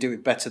 I think we do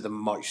it better than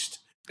most.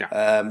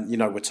 Yeah.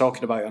 We're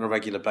talking about it on a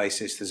regular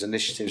basis. There's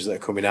initiatives that are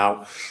coming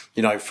out,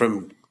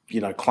 from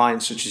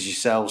clients such as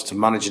yourselves to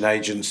managing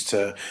agents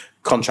to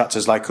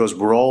contractors like us.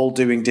 We're all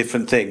doing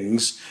different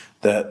things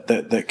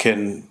that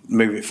can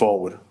move it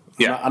forward.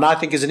 Yeah. And I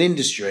think as an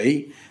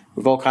industry,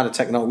 with all kind of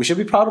technology, we should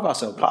be proud of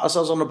ourselves, pat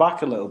ourselves on the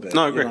back a little bit.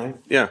 No, I agree.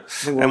 Yeah.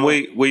 And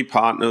we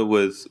partner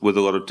with a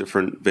lot of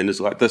different vendors.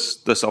 Like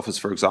this office,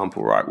 for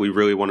example, right? We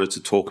really wanted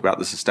to talk about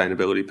the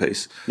sustainability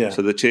piece. Yeah.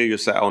 So the chair you're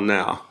sat on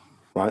now,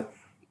 right?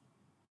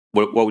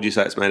 What would you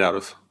say it's made out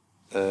of?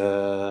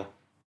 Vinyl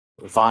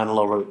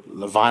or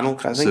vinyl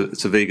kind of thing?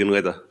 It's a vegan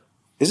leather.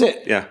 Is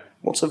it? Yeah.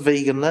 What's a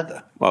vegan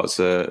leather? Well, it's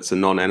a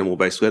non-animal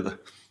based leather.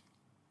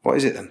 What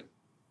is it then?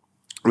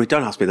 I mean,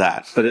 don't ask me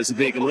that, but it's a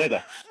vegan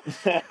leather.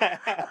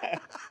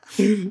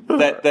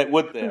 that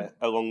wood there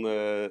along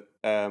the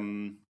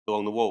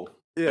wall,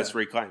 that's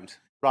reclaimed.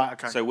 Right.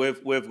 Okay. So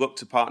we've looked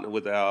to partner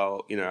with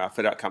our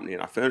fit out company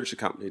and our furniture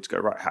company to go,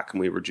 right, how can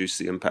we reduce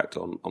the impact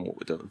on what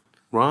we're doing?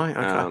 Right.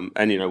 Okay.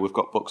 And we've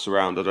got books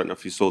around. I don't know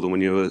if you saw them when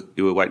you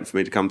were waiting for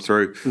me to come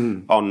through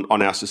on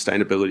our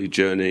sustainability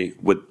journey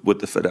with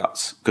the fit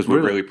outs, because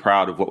we're really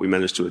proud of what we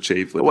managed to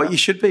achieve with that. You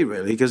should be,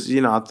 really, because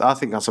I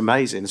think that's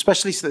amazing,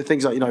 especially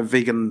things like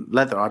vegan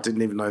leather. I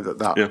didn't even know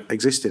that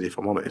existed, if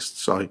I'm honest.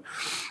 So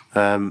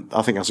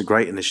I think that's a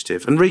great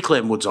initiative. And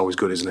reclaimed wood's always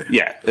good, isn't it?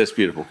 Yeah, it's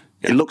beautiful.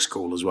 Yeah. It looks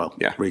cool as well.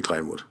 Yeah,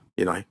 reclaimed wood.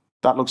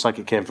 That looks like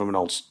it came from an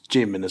old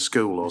gym in a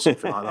school or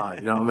something like that.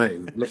 You know what I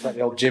mean? It looks like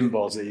the old gym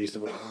boards that used to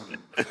work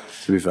on.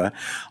 To be fair.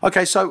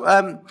 Okay, so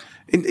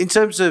in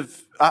terms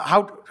of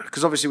how,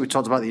 because obviously we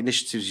talked about the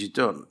initiatives you've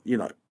done,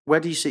 where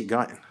do you see it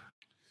going?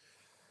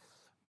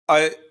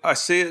 I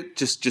see it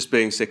just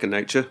being second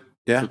nature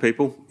for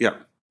people.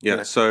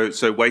 Yeah.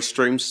 So waste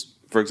streams,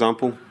 for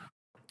example,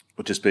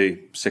 would just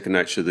be second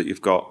nature, that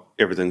you've got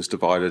everything's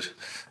divided.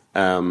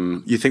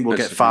 You think we'll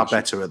get far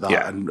better at that?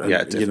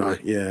 Yeah,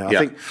 definitely.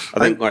 I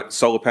think like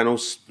solar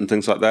panels and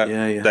things like that.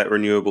 That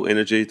renewable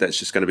energy, that's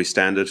just going to be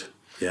standard.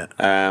 Yeah.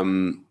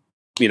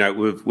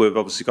 We've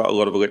obviously got a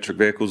lot of electric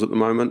vehicles at the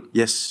moment.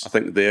 Yes. I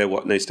think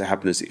what needs to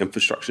happen is the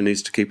infrastructure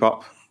needs to keep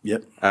up.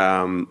 Yep.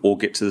 Or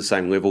get to the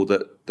same level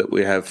that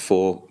we have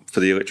for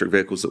the electric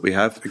vehicles that we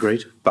have.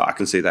 Agreed. But I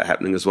can see that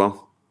happening as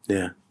well.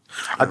 Yeah.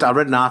 I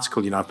read an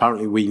article,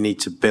 apparently we need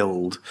to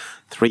build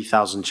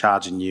 3,000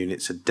 charging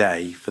units a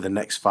day for the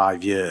next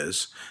 5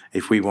 years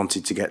if we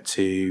wanted to get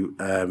to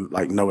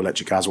no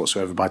electric cars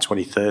whatsoever by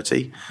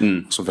 2030,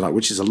 something like,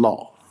 which is a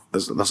lot.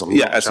 That's a lot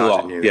of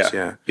charging units.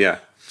 Yeah.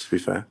 To be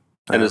fair.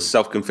 And as a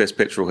self-confessed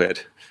petrol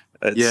head,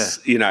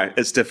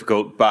 it's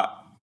difficult, but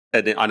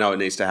I know it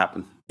needs to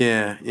happen.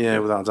 Yeah,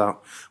 without a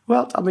doubt.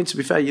 Well, I mean, to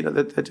be fair,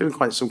 they're doing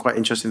some quite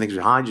interesting things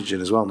with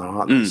hydrogen as well now,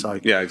 aren't they? So,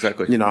 yeah,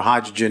 exactly.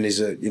 Hydrogen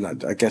is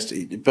I guess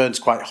it burns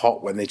quite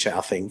hot when they I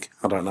think.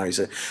 I don't know.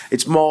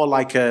 It's more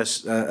like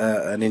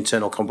an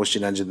internal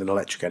combustion engine than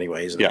electric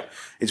anyway, isn't it?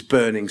 It's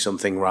burning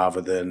something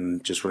rather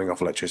than just running off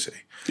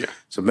electricity. Yeah.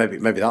 So maybe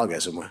that'll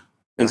get somewhere.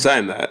 In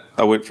saying that,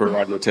 I went for a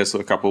ride in a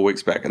Tesla a couple of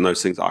weeks back, and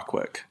those things are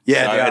quick.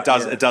 Yeah,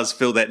 it does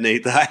feel that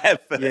need that I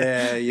have.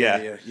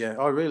 Yeah.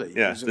 Oh, really?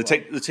 Yeah,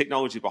 the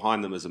technology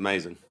behind them is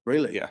amazing.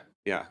 Really?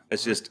 Yeah.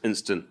 It's just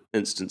instant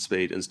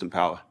speed, instant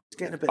power. It's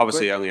getting a bit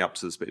obviously only up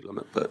to the speed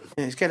limit, but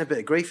it's getting a bit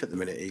of grief at the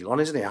minute, Elon,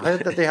 isn't it? I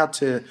heard that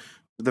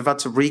they've had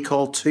to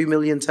recall 2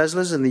 million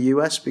Teslas in the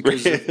US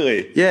because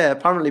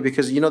apparently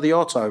because the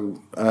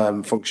auto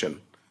function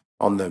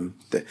on them.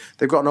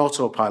 They've got an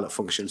autopilot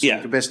function, so you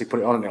can basically put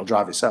it on and it'll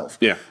drive itself.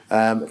 Yeah.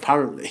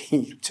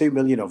 Apparently, 2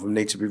 million of them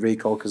need to be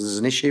recalled because there's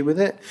an issue with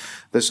it.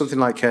 There's something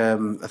like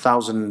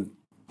 1,000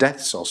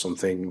 deaths or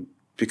something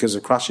because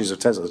of crashes of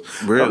Teslas.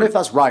 Really? I don't know if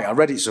that's right. I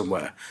read it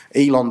somewhere.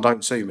 Elon,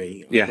 don't sue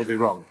me. Yeah. I could be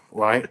wrong,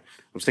 right?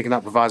 I'm sticking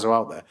that proviso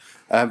out there.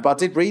 But I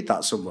did read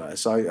that somewhere,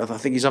 so I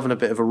think he's having a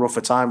bit of a rougher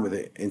time with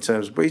it in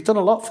terms. But he's done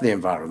a lot for the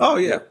environment. Oh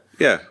yeah.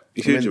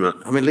 Huge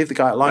amount. I mean, leave the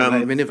guy alone and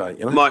let him innovate.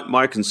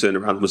 My concern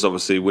around them was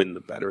obviously when the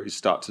batteries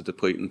start to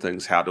deplete and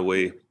things. How do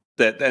we?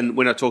 Then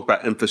when I talk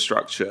about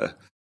infrastructure,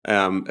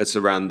 it's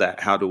around that.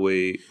 How do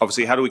we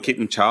keep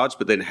them charged?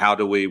 But then how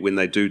do we, when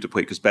they do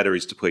deplete, because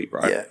batteries deplete,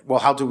 right? Yeah. Well,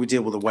 how do we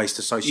deal with the waste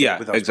associated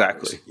with those?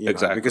 Exactly.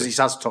 Exactly. Because it's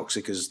as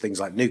toxic as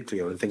things like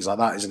nuclear and things like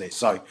that, isn't it?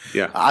 So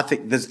I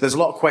think there's a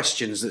lot of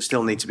questions that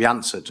still need to be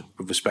answered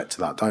with respect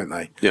to that, don't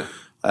they? Yeah.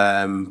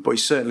 But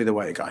it's certainly the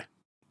way to go.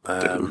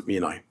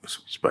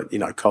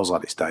 But coal's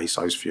had its day,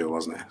 so's fuel,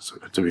 hasn't it? So,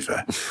 to be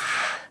fair,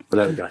 but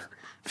there we go.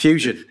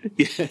 Fusion.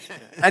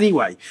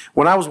 Anyway,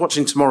 when I was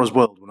watching Tomorrow's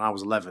World when I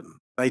was 11,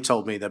 they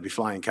told me there'd be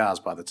flying cars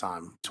by the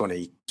time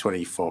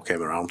 2024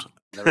 came around.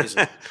 There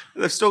isn't.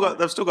 They've still got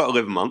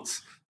 11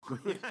 months.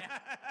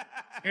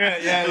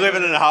 Yeah.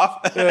 11 and a half.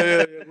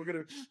 Yeah. We're going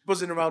to be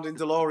buzzing around in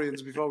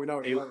DeLoreans before we know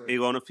it.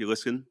 Elon, if you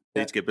listen,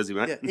 need to get busy,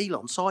 mate. Yeah,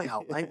 Elon, sort it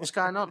out, mate. What's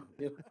going on?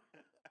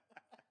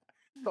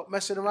 Stop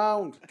messing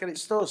around. Get it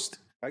stussed.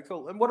 Okay,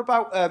 cool. And what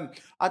about,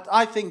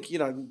 I think,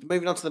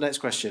 moving on to the next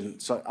question.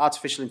 So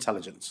artificial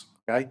intelligence,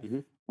 okay? Mm-hmm.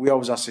 We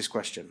always ask this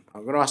question.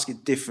 I'm going to ask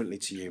it differently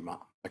to you, Matt.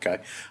 Okay.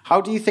 How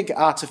do you think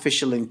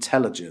artificial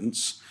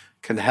intelligence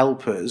can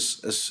help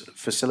us as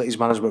facilities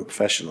management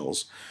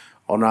professionals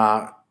on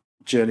our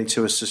journey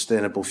to a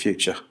sustainable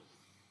future?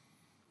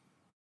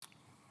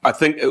 I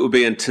think it will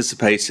be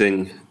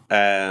anticipating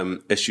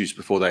issues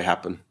before they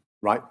happen.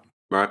 Right.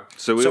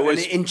 So an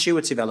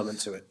intuitive element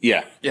to it.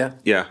 Yeah.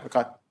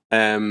 Okay.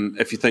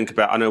 If you think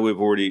about, I know we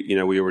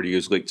already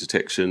use leak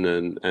detection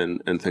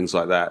and things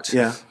like that.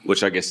 Yeah.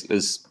 Which I guess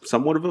is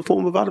somewhat of a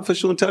form of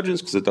artificial intelligence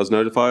because it does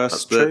notify us.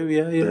 That's true.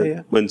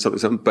 Yeah. When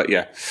something's happened. But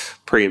yeah,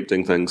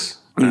 preempting things.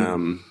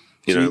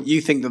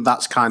 You think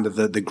that's kind of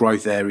the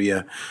growth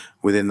area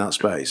within that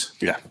space?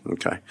 Yeah.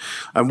 Okay.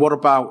 And what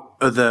about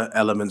other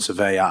elements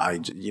of AI?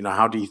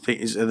 How do you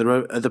think? Are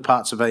there other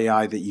parts of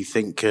AI that you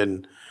think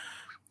can,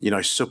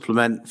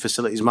 supplement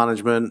facilities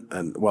management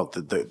and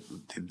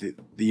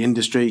the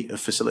industry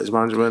of facilities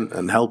management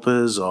and help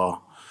us?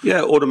 Or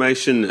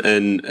automation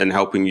and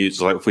helping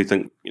users. Like if we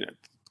think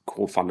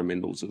core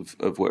fundamentals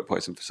of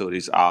workplace and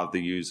facilities are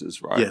the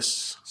users, right?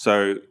 Yes.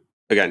 So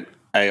again,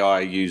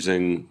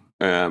 using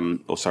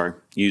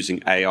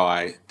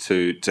AI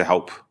to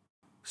help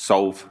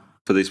solve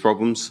for these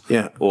problems,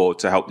 or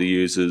to help the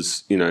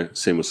users,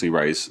 seamlessly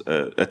raise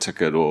a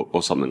ticket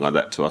or something like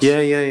that to us.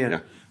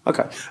 Yeah.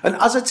 Okay. And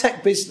as a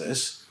tech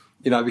business,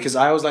 because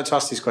I always like to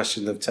ask this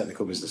question of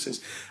technical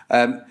businesses,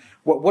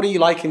 what do you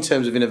like in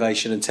terms of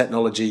innovation and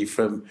technology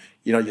from,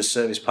 your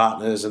service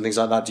partners and things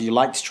like that? Do you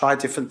like to try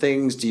different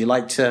things? Do you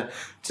like to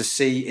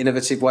see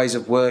innovative ways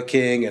of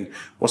working? And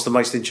what's the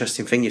most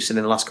interesting thing you've seen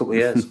in the last couple of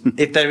years?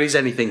 If there is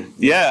anything.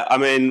 Yeah, I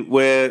mean,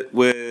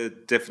 we're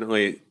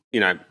definitely,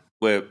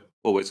 we're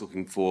always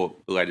looking for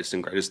the latest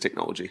and greatest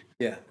technology.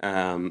 Yeah.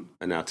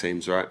 In our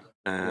teams, right?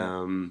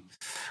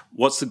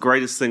 What's the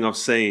greatest thing I've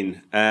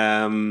seen?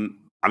 I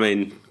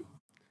mean,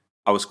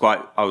 I was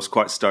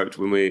quite stoked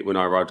when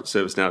I arrived at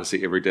ServiceNow to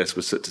see every desk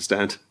was sit to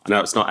stand. I know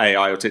it's not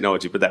AI or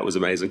technology, but that was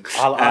amazing.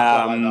 I like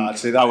that,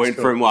 actually. I went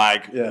from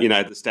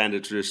the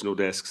standard traditional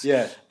desks.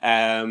 Yeah.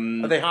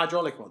 Are they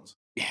hydraulic ones?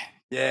 Yeah.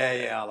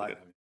 Yeah. I like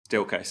them.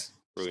 Steel case.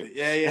 Brilliant.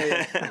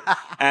 Yeah.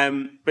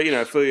 But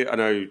I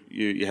know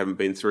you haven't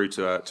been through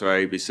to our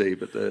ABC,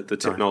 but the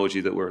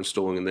technology that we're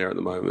installing in there at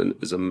the moment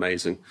is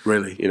amazing.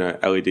 Really,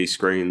 LED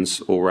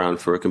screens all around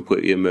for a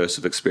completely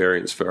immersive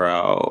experience for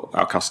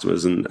our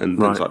customers and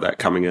things like that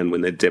coming in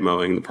when they're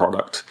demoing the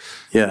product.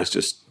 Yeah, it's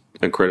just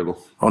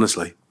incredible.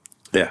 Honestly,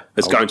 yeah,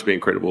 it's going to be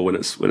incredible when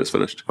it's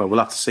finished. Well, we'll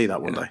have to see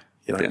that one day.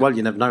 Well,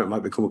 you never know; it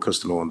might become a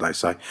customer one day.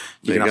 So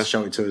you can have to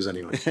show it to us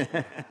anyway.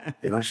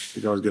 You guys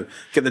good.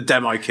 Get the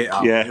demo kit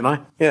out.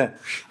 Yeah.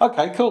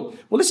 Okay, cool.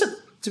 Well, listen.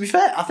 To be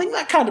fair, I think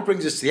that kind of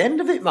brings us to the end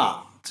of it,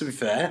 Matt. To be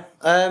fair,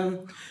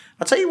 I'll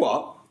tell you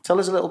what. Tell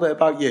us a little bit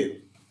about you.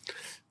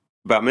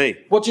 About me.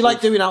 What do you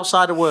like doing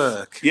outside of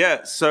work?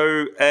 Yeah.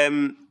 So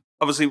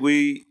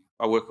obviously,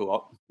 I work a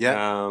lot.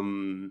 Yeah.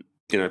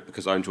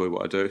 Because I enjoy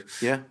what I do.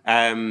 Yeah.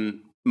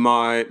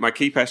 My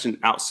key passion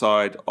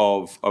outside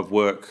of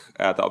work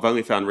that I've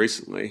only found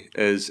recently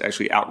is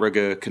actually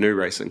outrigger canoe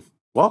racing.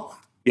 What?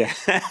 Yeah.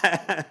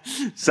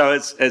 So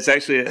it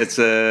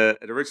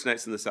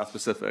originates in the South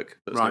Pacific.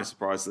 That's no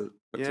surprise that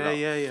picked it up.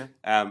 Yeah.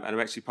 And I'm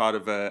actually part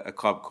of a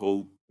club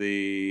called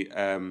the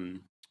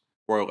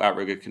Royal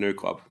Outrigger Canoe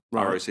Club,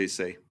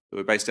 ROCC.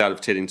 We're based out of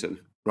Teddington.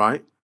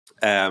 Right.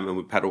 And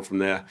we paddle from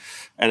there.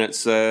 And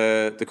it's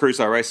the cruise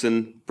I race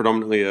in,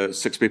 predominantly a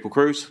 6-people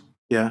cruise.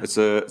 Yeah, it's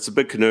a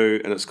big canoe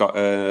and it's got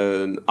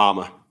an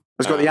armour.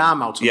 It's got the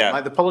arm out,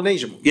 like the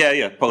Polynesian ones. Yeah,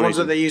 Polynesian. The ones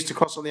that they used to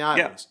cross on the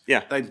islands.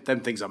 Yeah.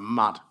 Them things are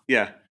mad.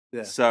 Yeah.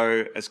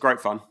 So it's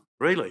great fun.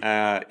 Really?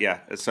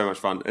 It's so much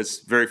fun. It's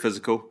very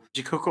physical.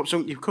 You cook up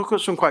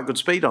some quite good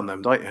speed on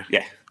them, don't you?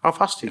 Yeah. How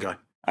fast do you go?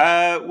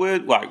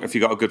 If you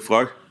got a good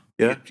flow,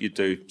 you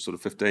do sort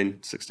of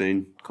 15,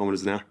 16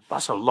 kilometres an hour.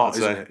 That's a lot,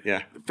 isn't it?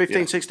 Yeah.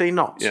 15, 16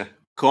 knots? Yeah.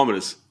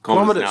 Kilometres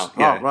now.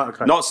 Yeah. Oh, right,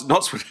 okay. Knots. I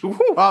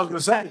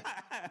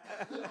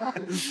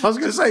was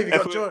going to say.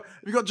 Have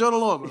you got John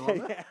Alone?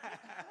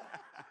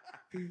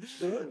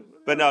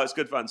 But no, it's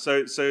good fun.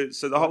 So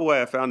the whole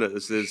way I found it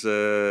is there's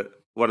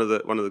one of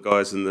the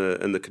guys in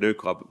the canoe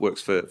club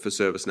works for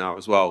ServiceNow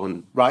as well,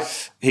 and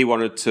he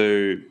wanted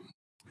to.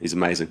 He's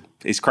amazing.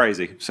 He's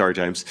crazy. Sorry,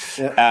 James.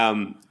 Yeah.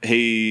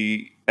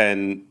 He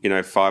and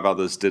 5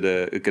 others did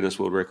a Guinness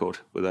World Record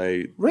where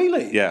they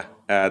really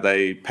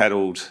they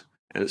paddled,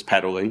 and it's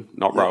paddling,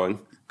 not rowing.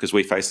 Because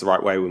we face the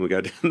right way when we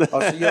go down there. Oh,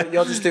 so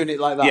you're just doing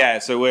it like that? Yeah,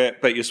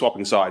 but you're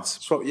swapping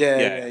sides.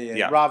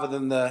 Yeah. Rather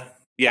than the...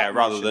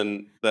 rather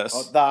than this.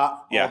 Or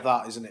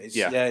that, isn't it? It's,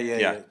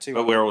 yeah.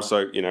 But we're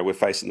also, we're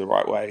facing the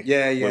right way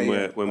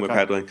when we're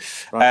paddling.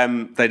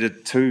 Right. They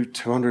did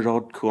 200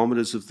 odd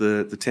kilometres of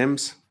the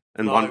Thames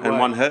in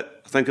one hit.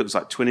 I think it was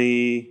like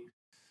 20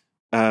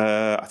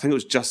 I think it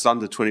was just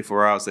under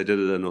 24 hours they did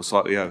it in, or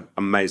slightly over.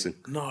 Amazing.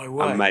 No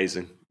way.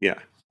 Amazing, yeah.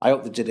 I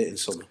hope they did it in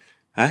summer.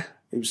 Huh?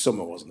 It was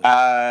summer, wasn't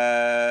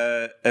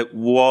it? It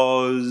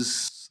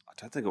was... I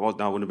don't think it was.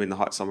 No, it wouldn't have been the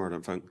height of summer, I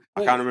don't think.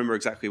 Really? I can't remember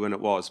exactly when it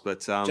was,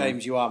 but...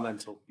 James, you are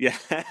mental. Yeah.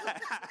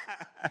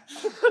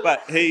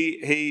 But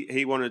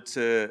he wanted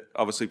to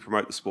obviously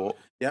promote the sport.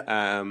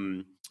 Yeah.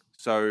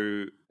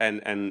 So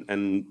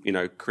and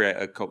create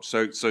a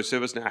culture. So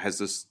ServiceNow has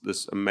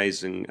this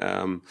amazing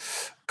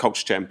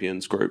culture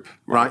champions group,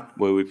 right?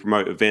 Where we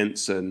promote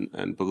events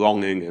and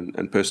belonging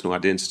and personal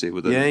identity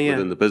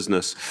within the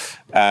business.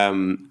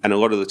 And a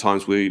lot of the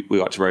times we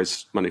like to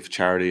raise money for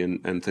charity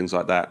and things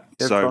like that.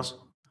 Yeah, so of course.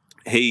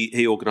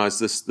 He organised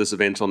this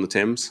event on the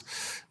Thames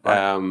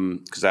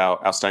because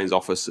our Staines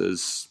office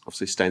is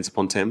obviously Staines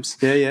upon Thames,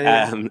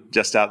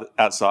 just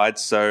outside.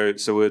 So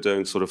we were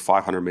doing sort of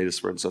 500 metre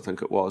sprints, I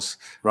think it was,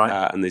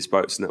 in these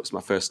boats, and that was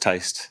my first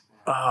taste.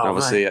 Oh, and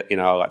obviously,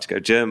 I like to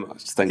go gym. I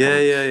just think,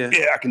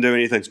 I can do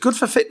anything. It's good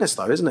for fitness,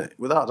 though, isn't it?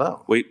 Without a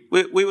doubt. We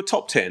were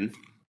top 10.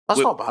 That's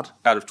not bad.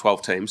 Out of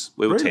 12 teams,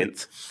 we were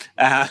 10th.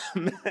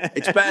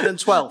 It's better than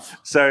 12.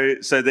 So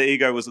the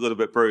ego was a little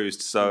bit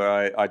bruised.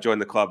 So I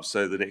joined the club.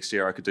 So the next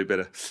year I could do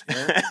better.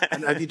 Yeah.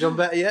 And have you done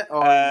better yet?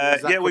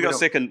 We got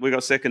second. We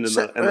got second in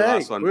the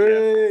last one.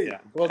 Yeah.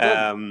 Well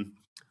done.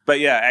 But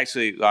yeah,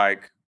 actually,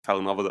 fell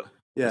in love with it.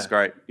 Yeah. It's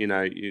great.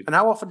 And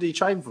how often do you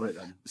train for it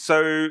then?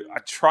 So I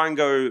try and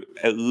go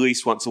at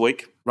least once a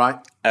week. Right.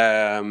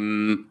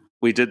 I've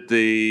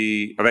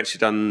actually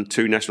done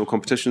 2 national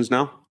competitions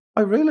now.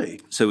 Oh, really?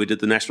 So we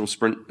did the national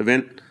sprint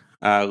event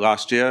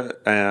last year,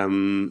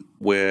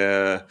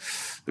 where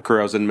the crew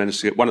I was in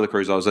managed to get one of the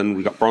crews I was in.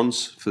 We got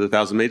bronze for the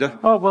 1,000 metre.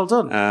 Oh, well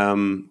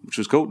done. Which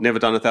was cool. Never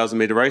done a 1,000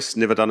 metre race.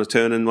 Never done a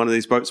turn in one of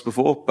these boats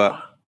before,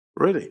 but.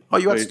 Really? Oh,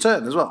 you had to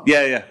turn as well?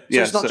 Yeah. So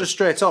it's not just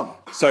straight on?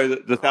 So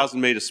the 1,000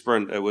 metre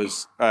sprint, it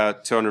was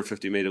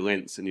 250 metre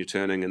lengths, and you're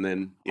turning, and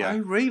then, Oh,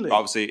 really?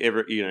 Obviously,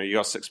 you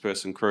got a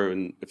 6-person crew,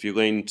 and if you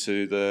lean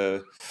to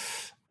the...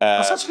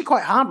 That's actually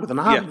quite hard with an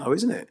arm, though,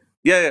 isn't it?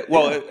 Yeah.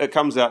 Well, it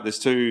comes out, there's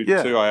two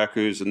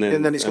Iakus, and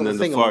then it's got the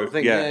thing float. on the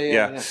thing.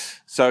 Yeah.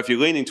 So if you're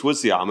leaning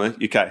towards the armour,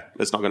 okay,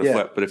 it's not going to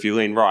flip. But if you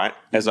lean right,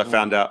 as I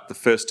found out the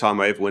first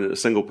time I ever went in a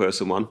single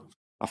person one,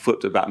 I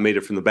flipped about a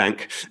metre from the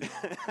bank.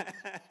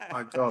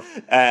 My God.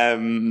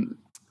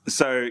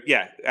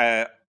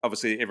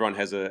 Obviously everyone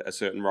has a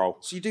certain role.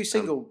 So you do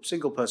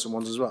single person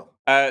ones as well?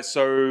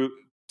 So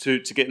to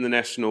get in the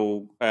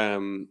national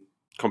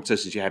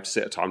competitions, you have to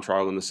set a time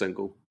trial in the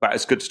single, but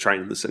it's good to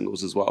train in the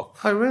singles as well.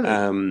 Oh, really?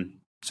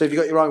 So have you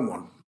got your own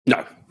one?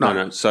 No.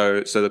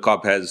 So the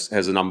club has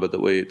a number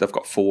that they've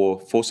got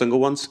four single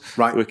ones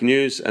that we can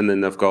use, and then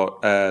they've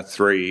got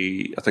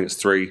 3. I think it's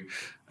 3.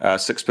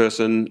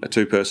 6-person, a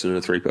 2-person,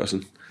 and a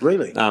 3-person.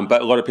 Really?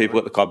 But a lot of people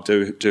at the club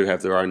do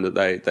have their own that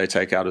they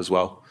take out as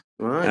well.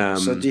 Right.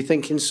 So do you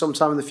think in some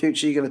time in the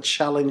future you're going to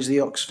challenge the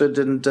Oxford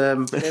and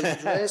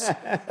race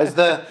as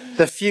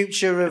the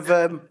future of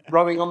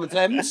rowing on the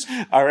Thames?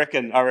 I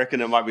reckon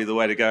it might be the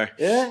way to go.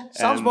 Yeah,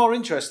 sounds more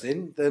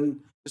interesting than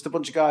just a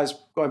bunch of guys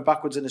going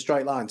backwards in a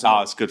straight line.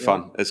 It's good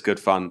fun. It's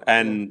good fun,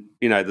 and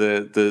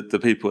the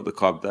people at the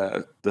club,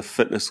 the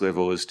fitness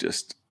level is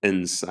just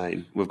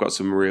insane. We've got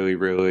some really,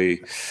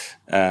 really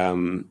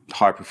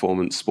high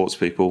performance sports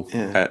people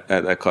at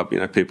that club.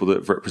 People that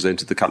have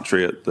represented the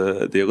country at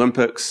the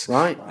Olympics,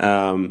 right?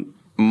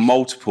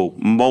 Multiple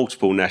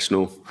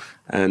national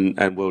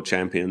and world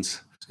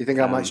champions. So you think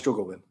I might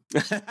struggle then?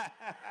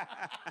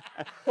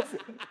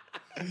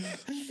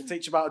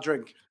 Teach about a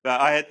drink. But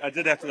I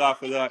did have to laugh.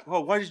 They're like,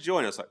 "Well, why did you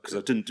join?" I was like, "Because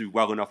I didn't do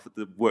well enough at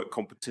the work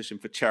competition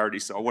for charity,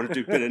 so I want to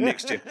do better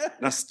next year."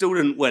 And I still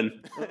didn't win.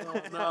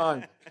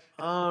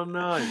 Oh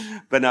no!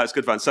 But no, it's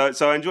good fun. So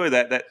I enjoy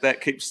that.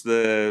 That keeps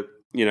the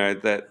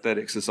that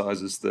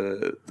exercises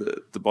the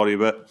body a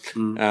bit.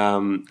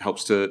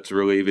 Helps to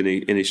relieve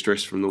any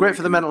stress from the great week.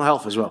 For the mental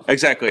health as well.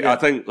 Exactly. Yeah. I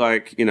think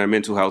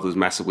mental health is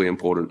massively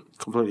important.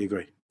 Completely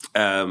agree.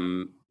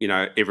 Everyone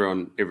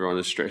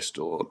is stressed,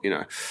 or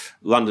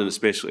London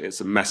especially.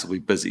 It's a massively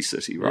busy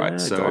city, right?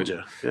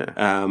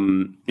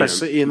 Best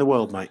city in the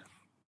world, mate,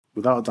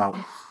 without a doubt.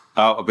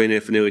 I've been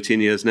here for nearly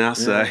 10 years now,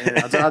 so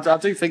I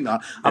do think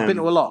that. I've been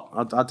to a lot.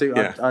 I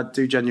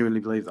do genuinely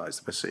believe that it's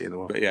the best city in the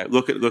world. But yeah,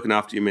 looking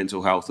after your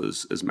mental health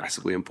is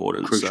massively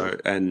important. Crucial. So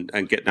and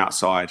getting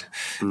outside,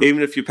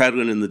 even if you're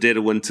paddling in the dead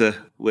of winter,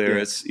 where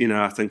it's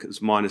I think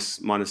it's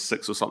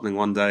 -6 or something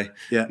one day.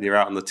 Yeah, and you're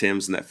out on the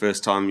Thames, and that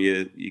first time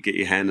you get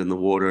your hand in the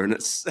water, and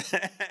it's.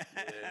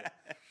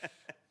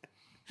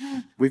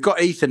 We've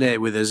got Ethan here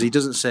with us. He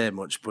doesn't say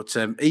much, but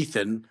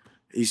Ethan.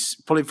 He's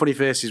pulling funny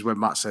faces when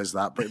Matt says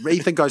that, but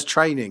Ethan goes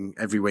training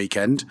every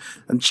weekend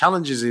and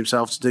challenges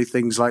himself to do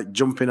things like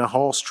jump in a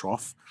horse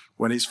trough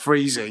when it's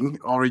freezing,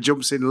 or he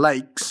jumps in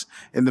lakes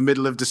in the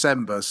middle of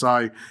December.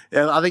 So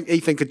I think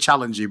Ethan could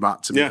challenge you,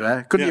 Matt, to be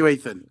fair. Couldn't you,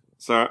 Ethan?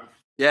 So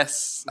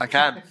yes, I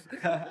can.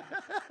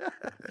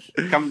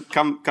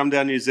 come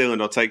down New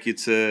Zealand. I'll take you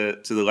to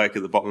the lake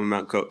at the bottom of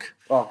Mount Cook.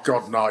 Oh,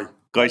 God, no.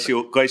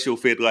 Glacial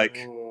fed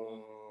lake.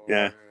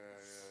 Yeah.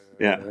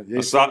 Yeah.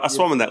 I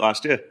swam in that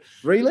last year.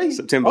 Really?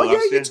 September last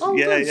year. You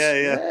told us.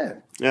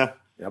 Yeah.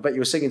 I bet you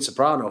were singing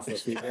soprano for a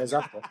few years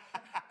after.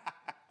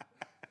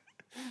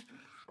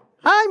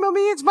 Hi,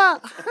 Mummy, it's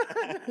Matt.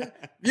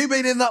 You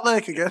been in that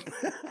lake again?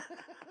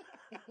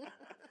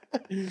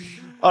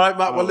 All right,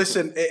 Matt. Well,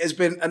 listen, it has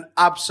been an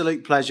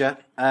absolute pleasure.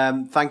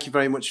 Thank you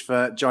very much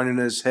for joining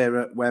us here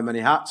at Wear Many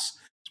Hats.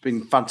 It's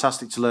been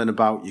fantastic to learn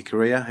about your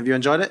career. Have you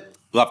enjoyed it?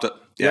 Loved it.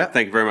 Yeah.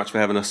 Thank you very much for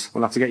having us.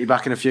 We'll have to get you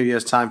back in a few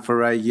years' time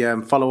for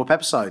a follow-up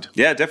episode.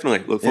 Yeah,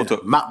 definitely. Look forward to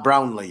it. Matt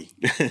Brownlee,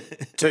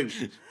 2.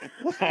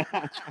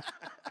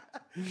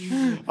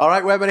 All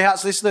right, Wear Many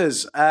Hats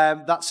listeners.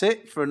 That's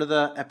it for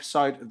another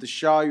episode of the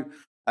show.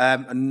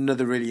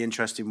 Another really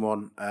interesting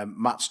one.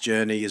 Matt's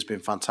journey has been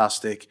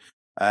fantastic.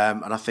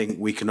 And I think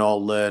we can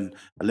all learn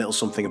a little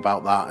something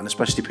about that, and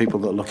especially people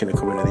that are looking at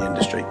coming into the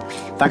industry.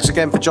 Thanks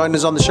again for joining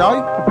us on the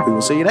show. We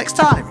will see you next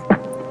time.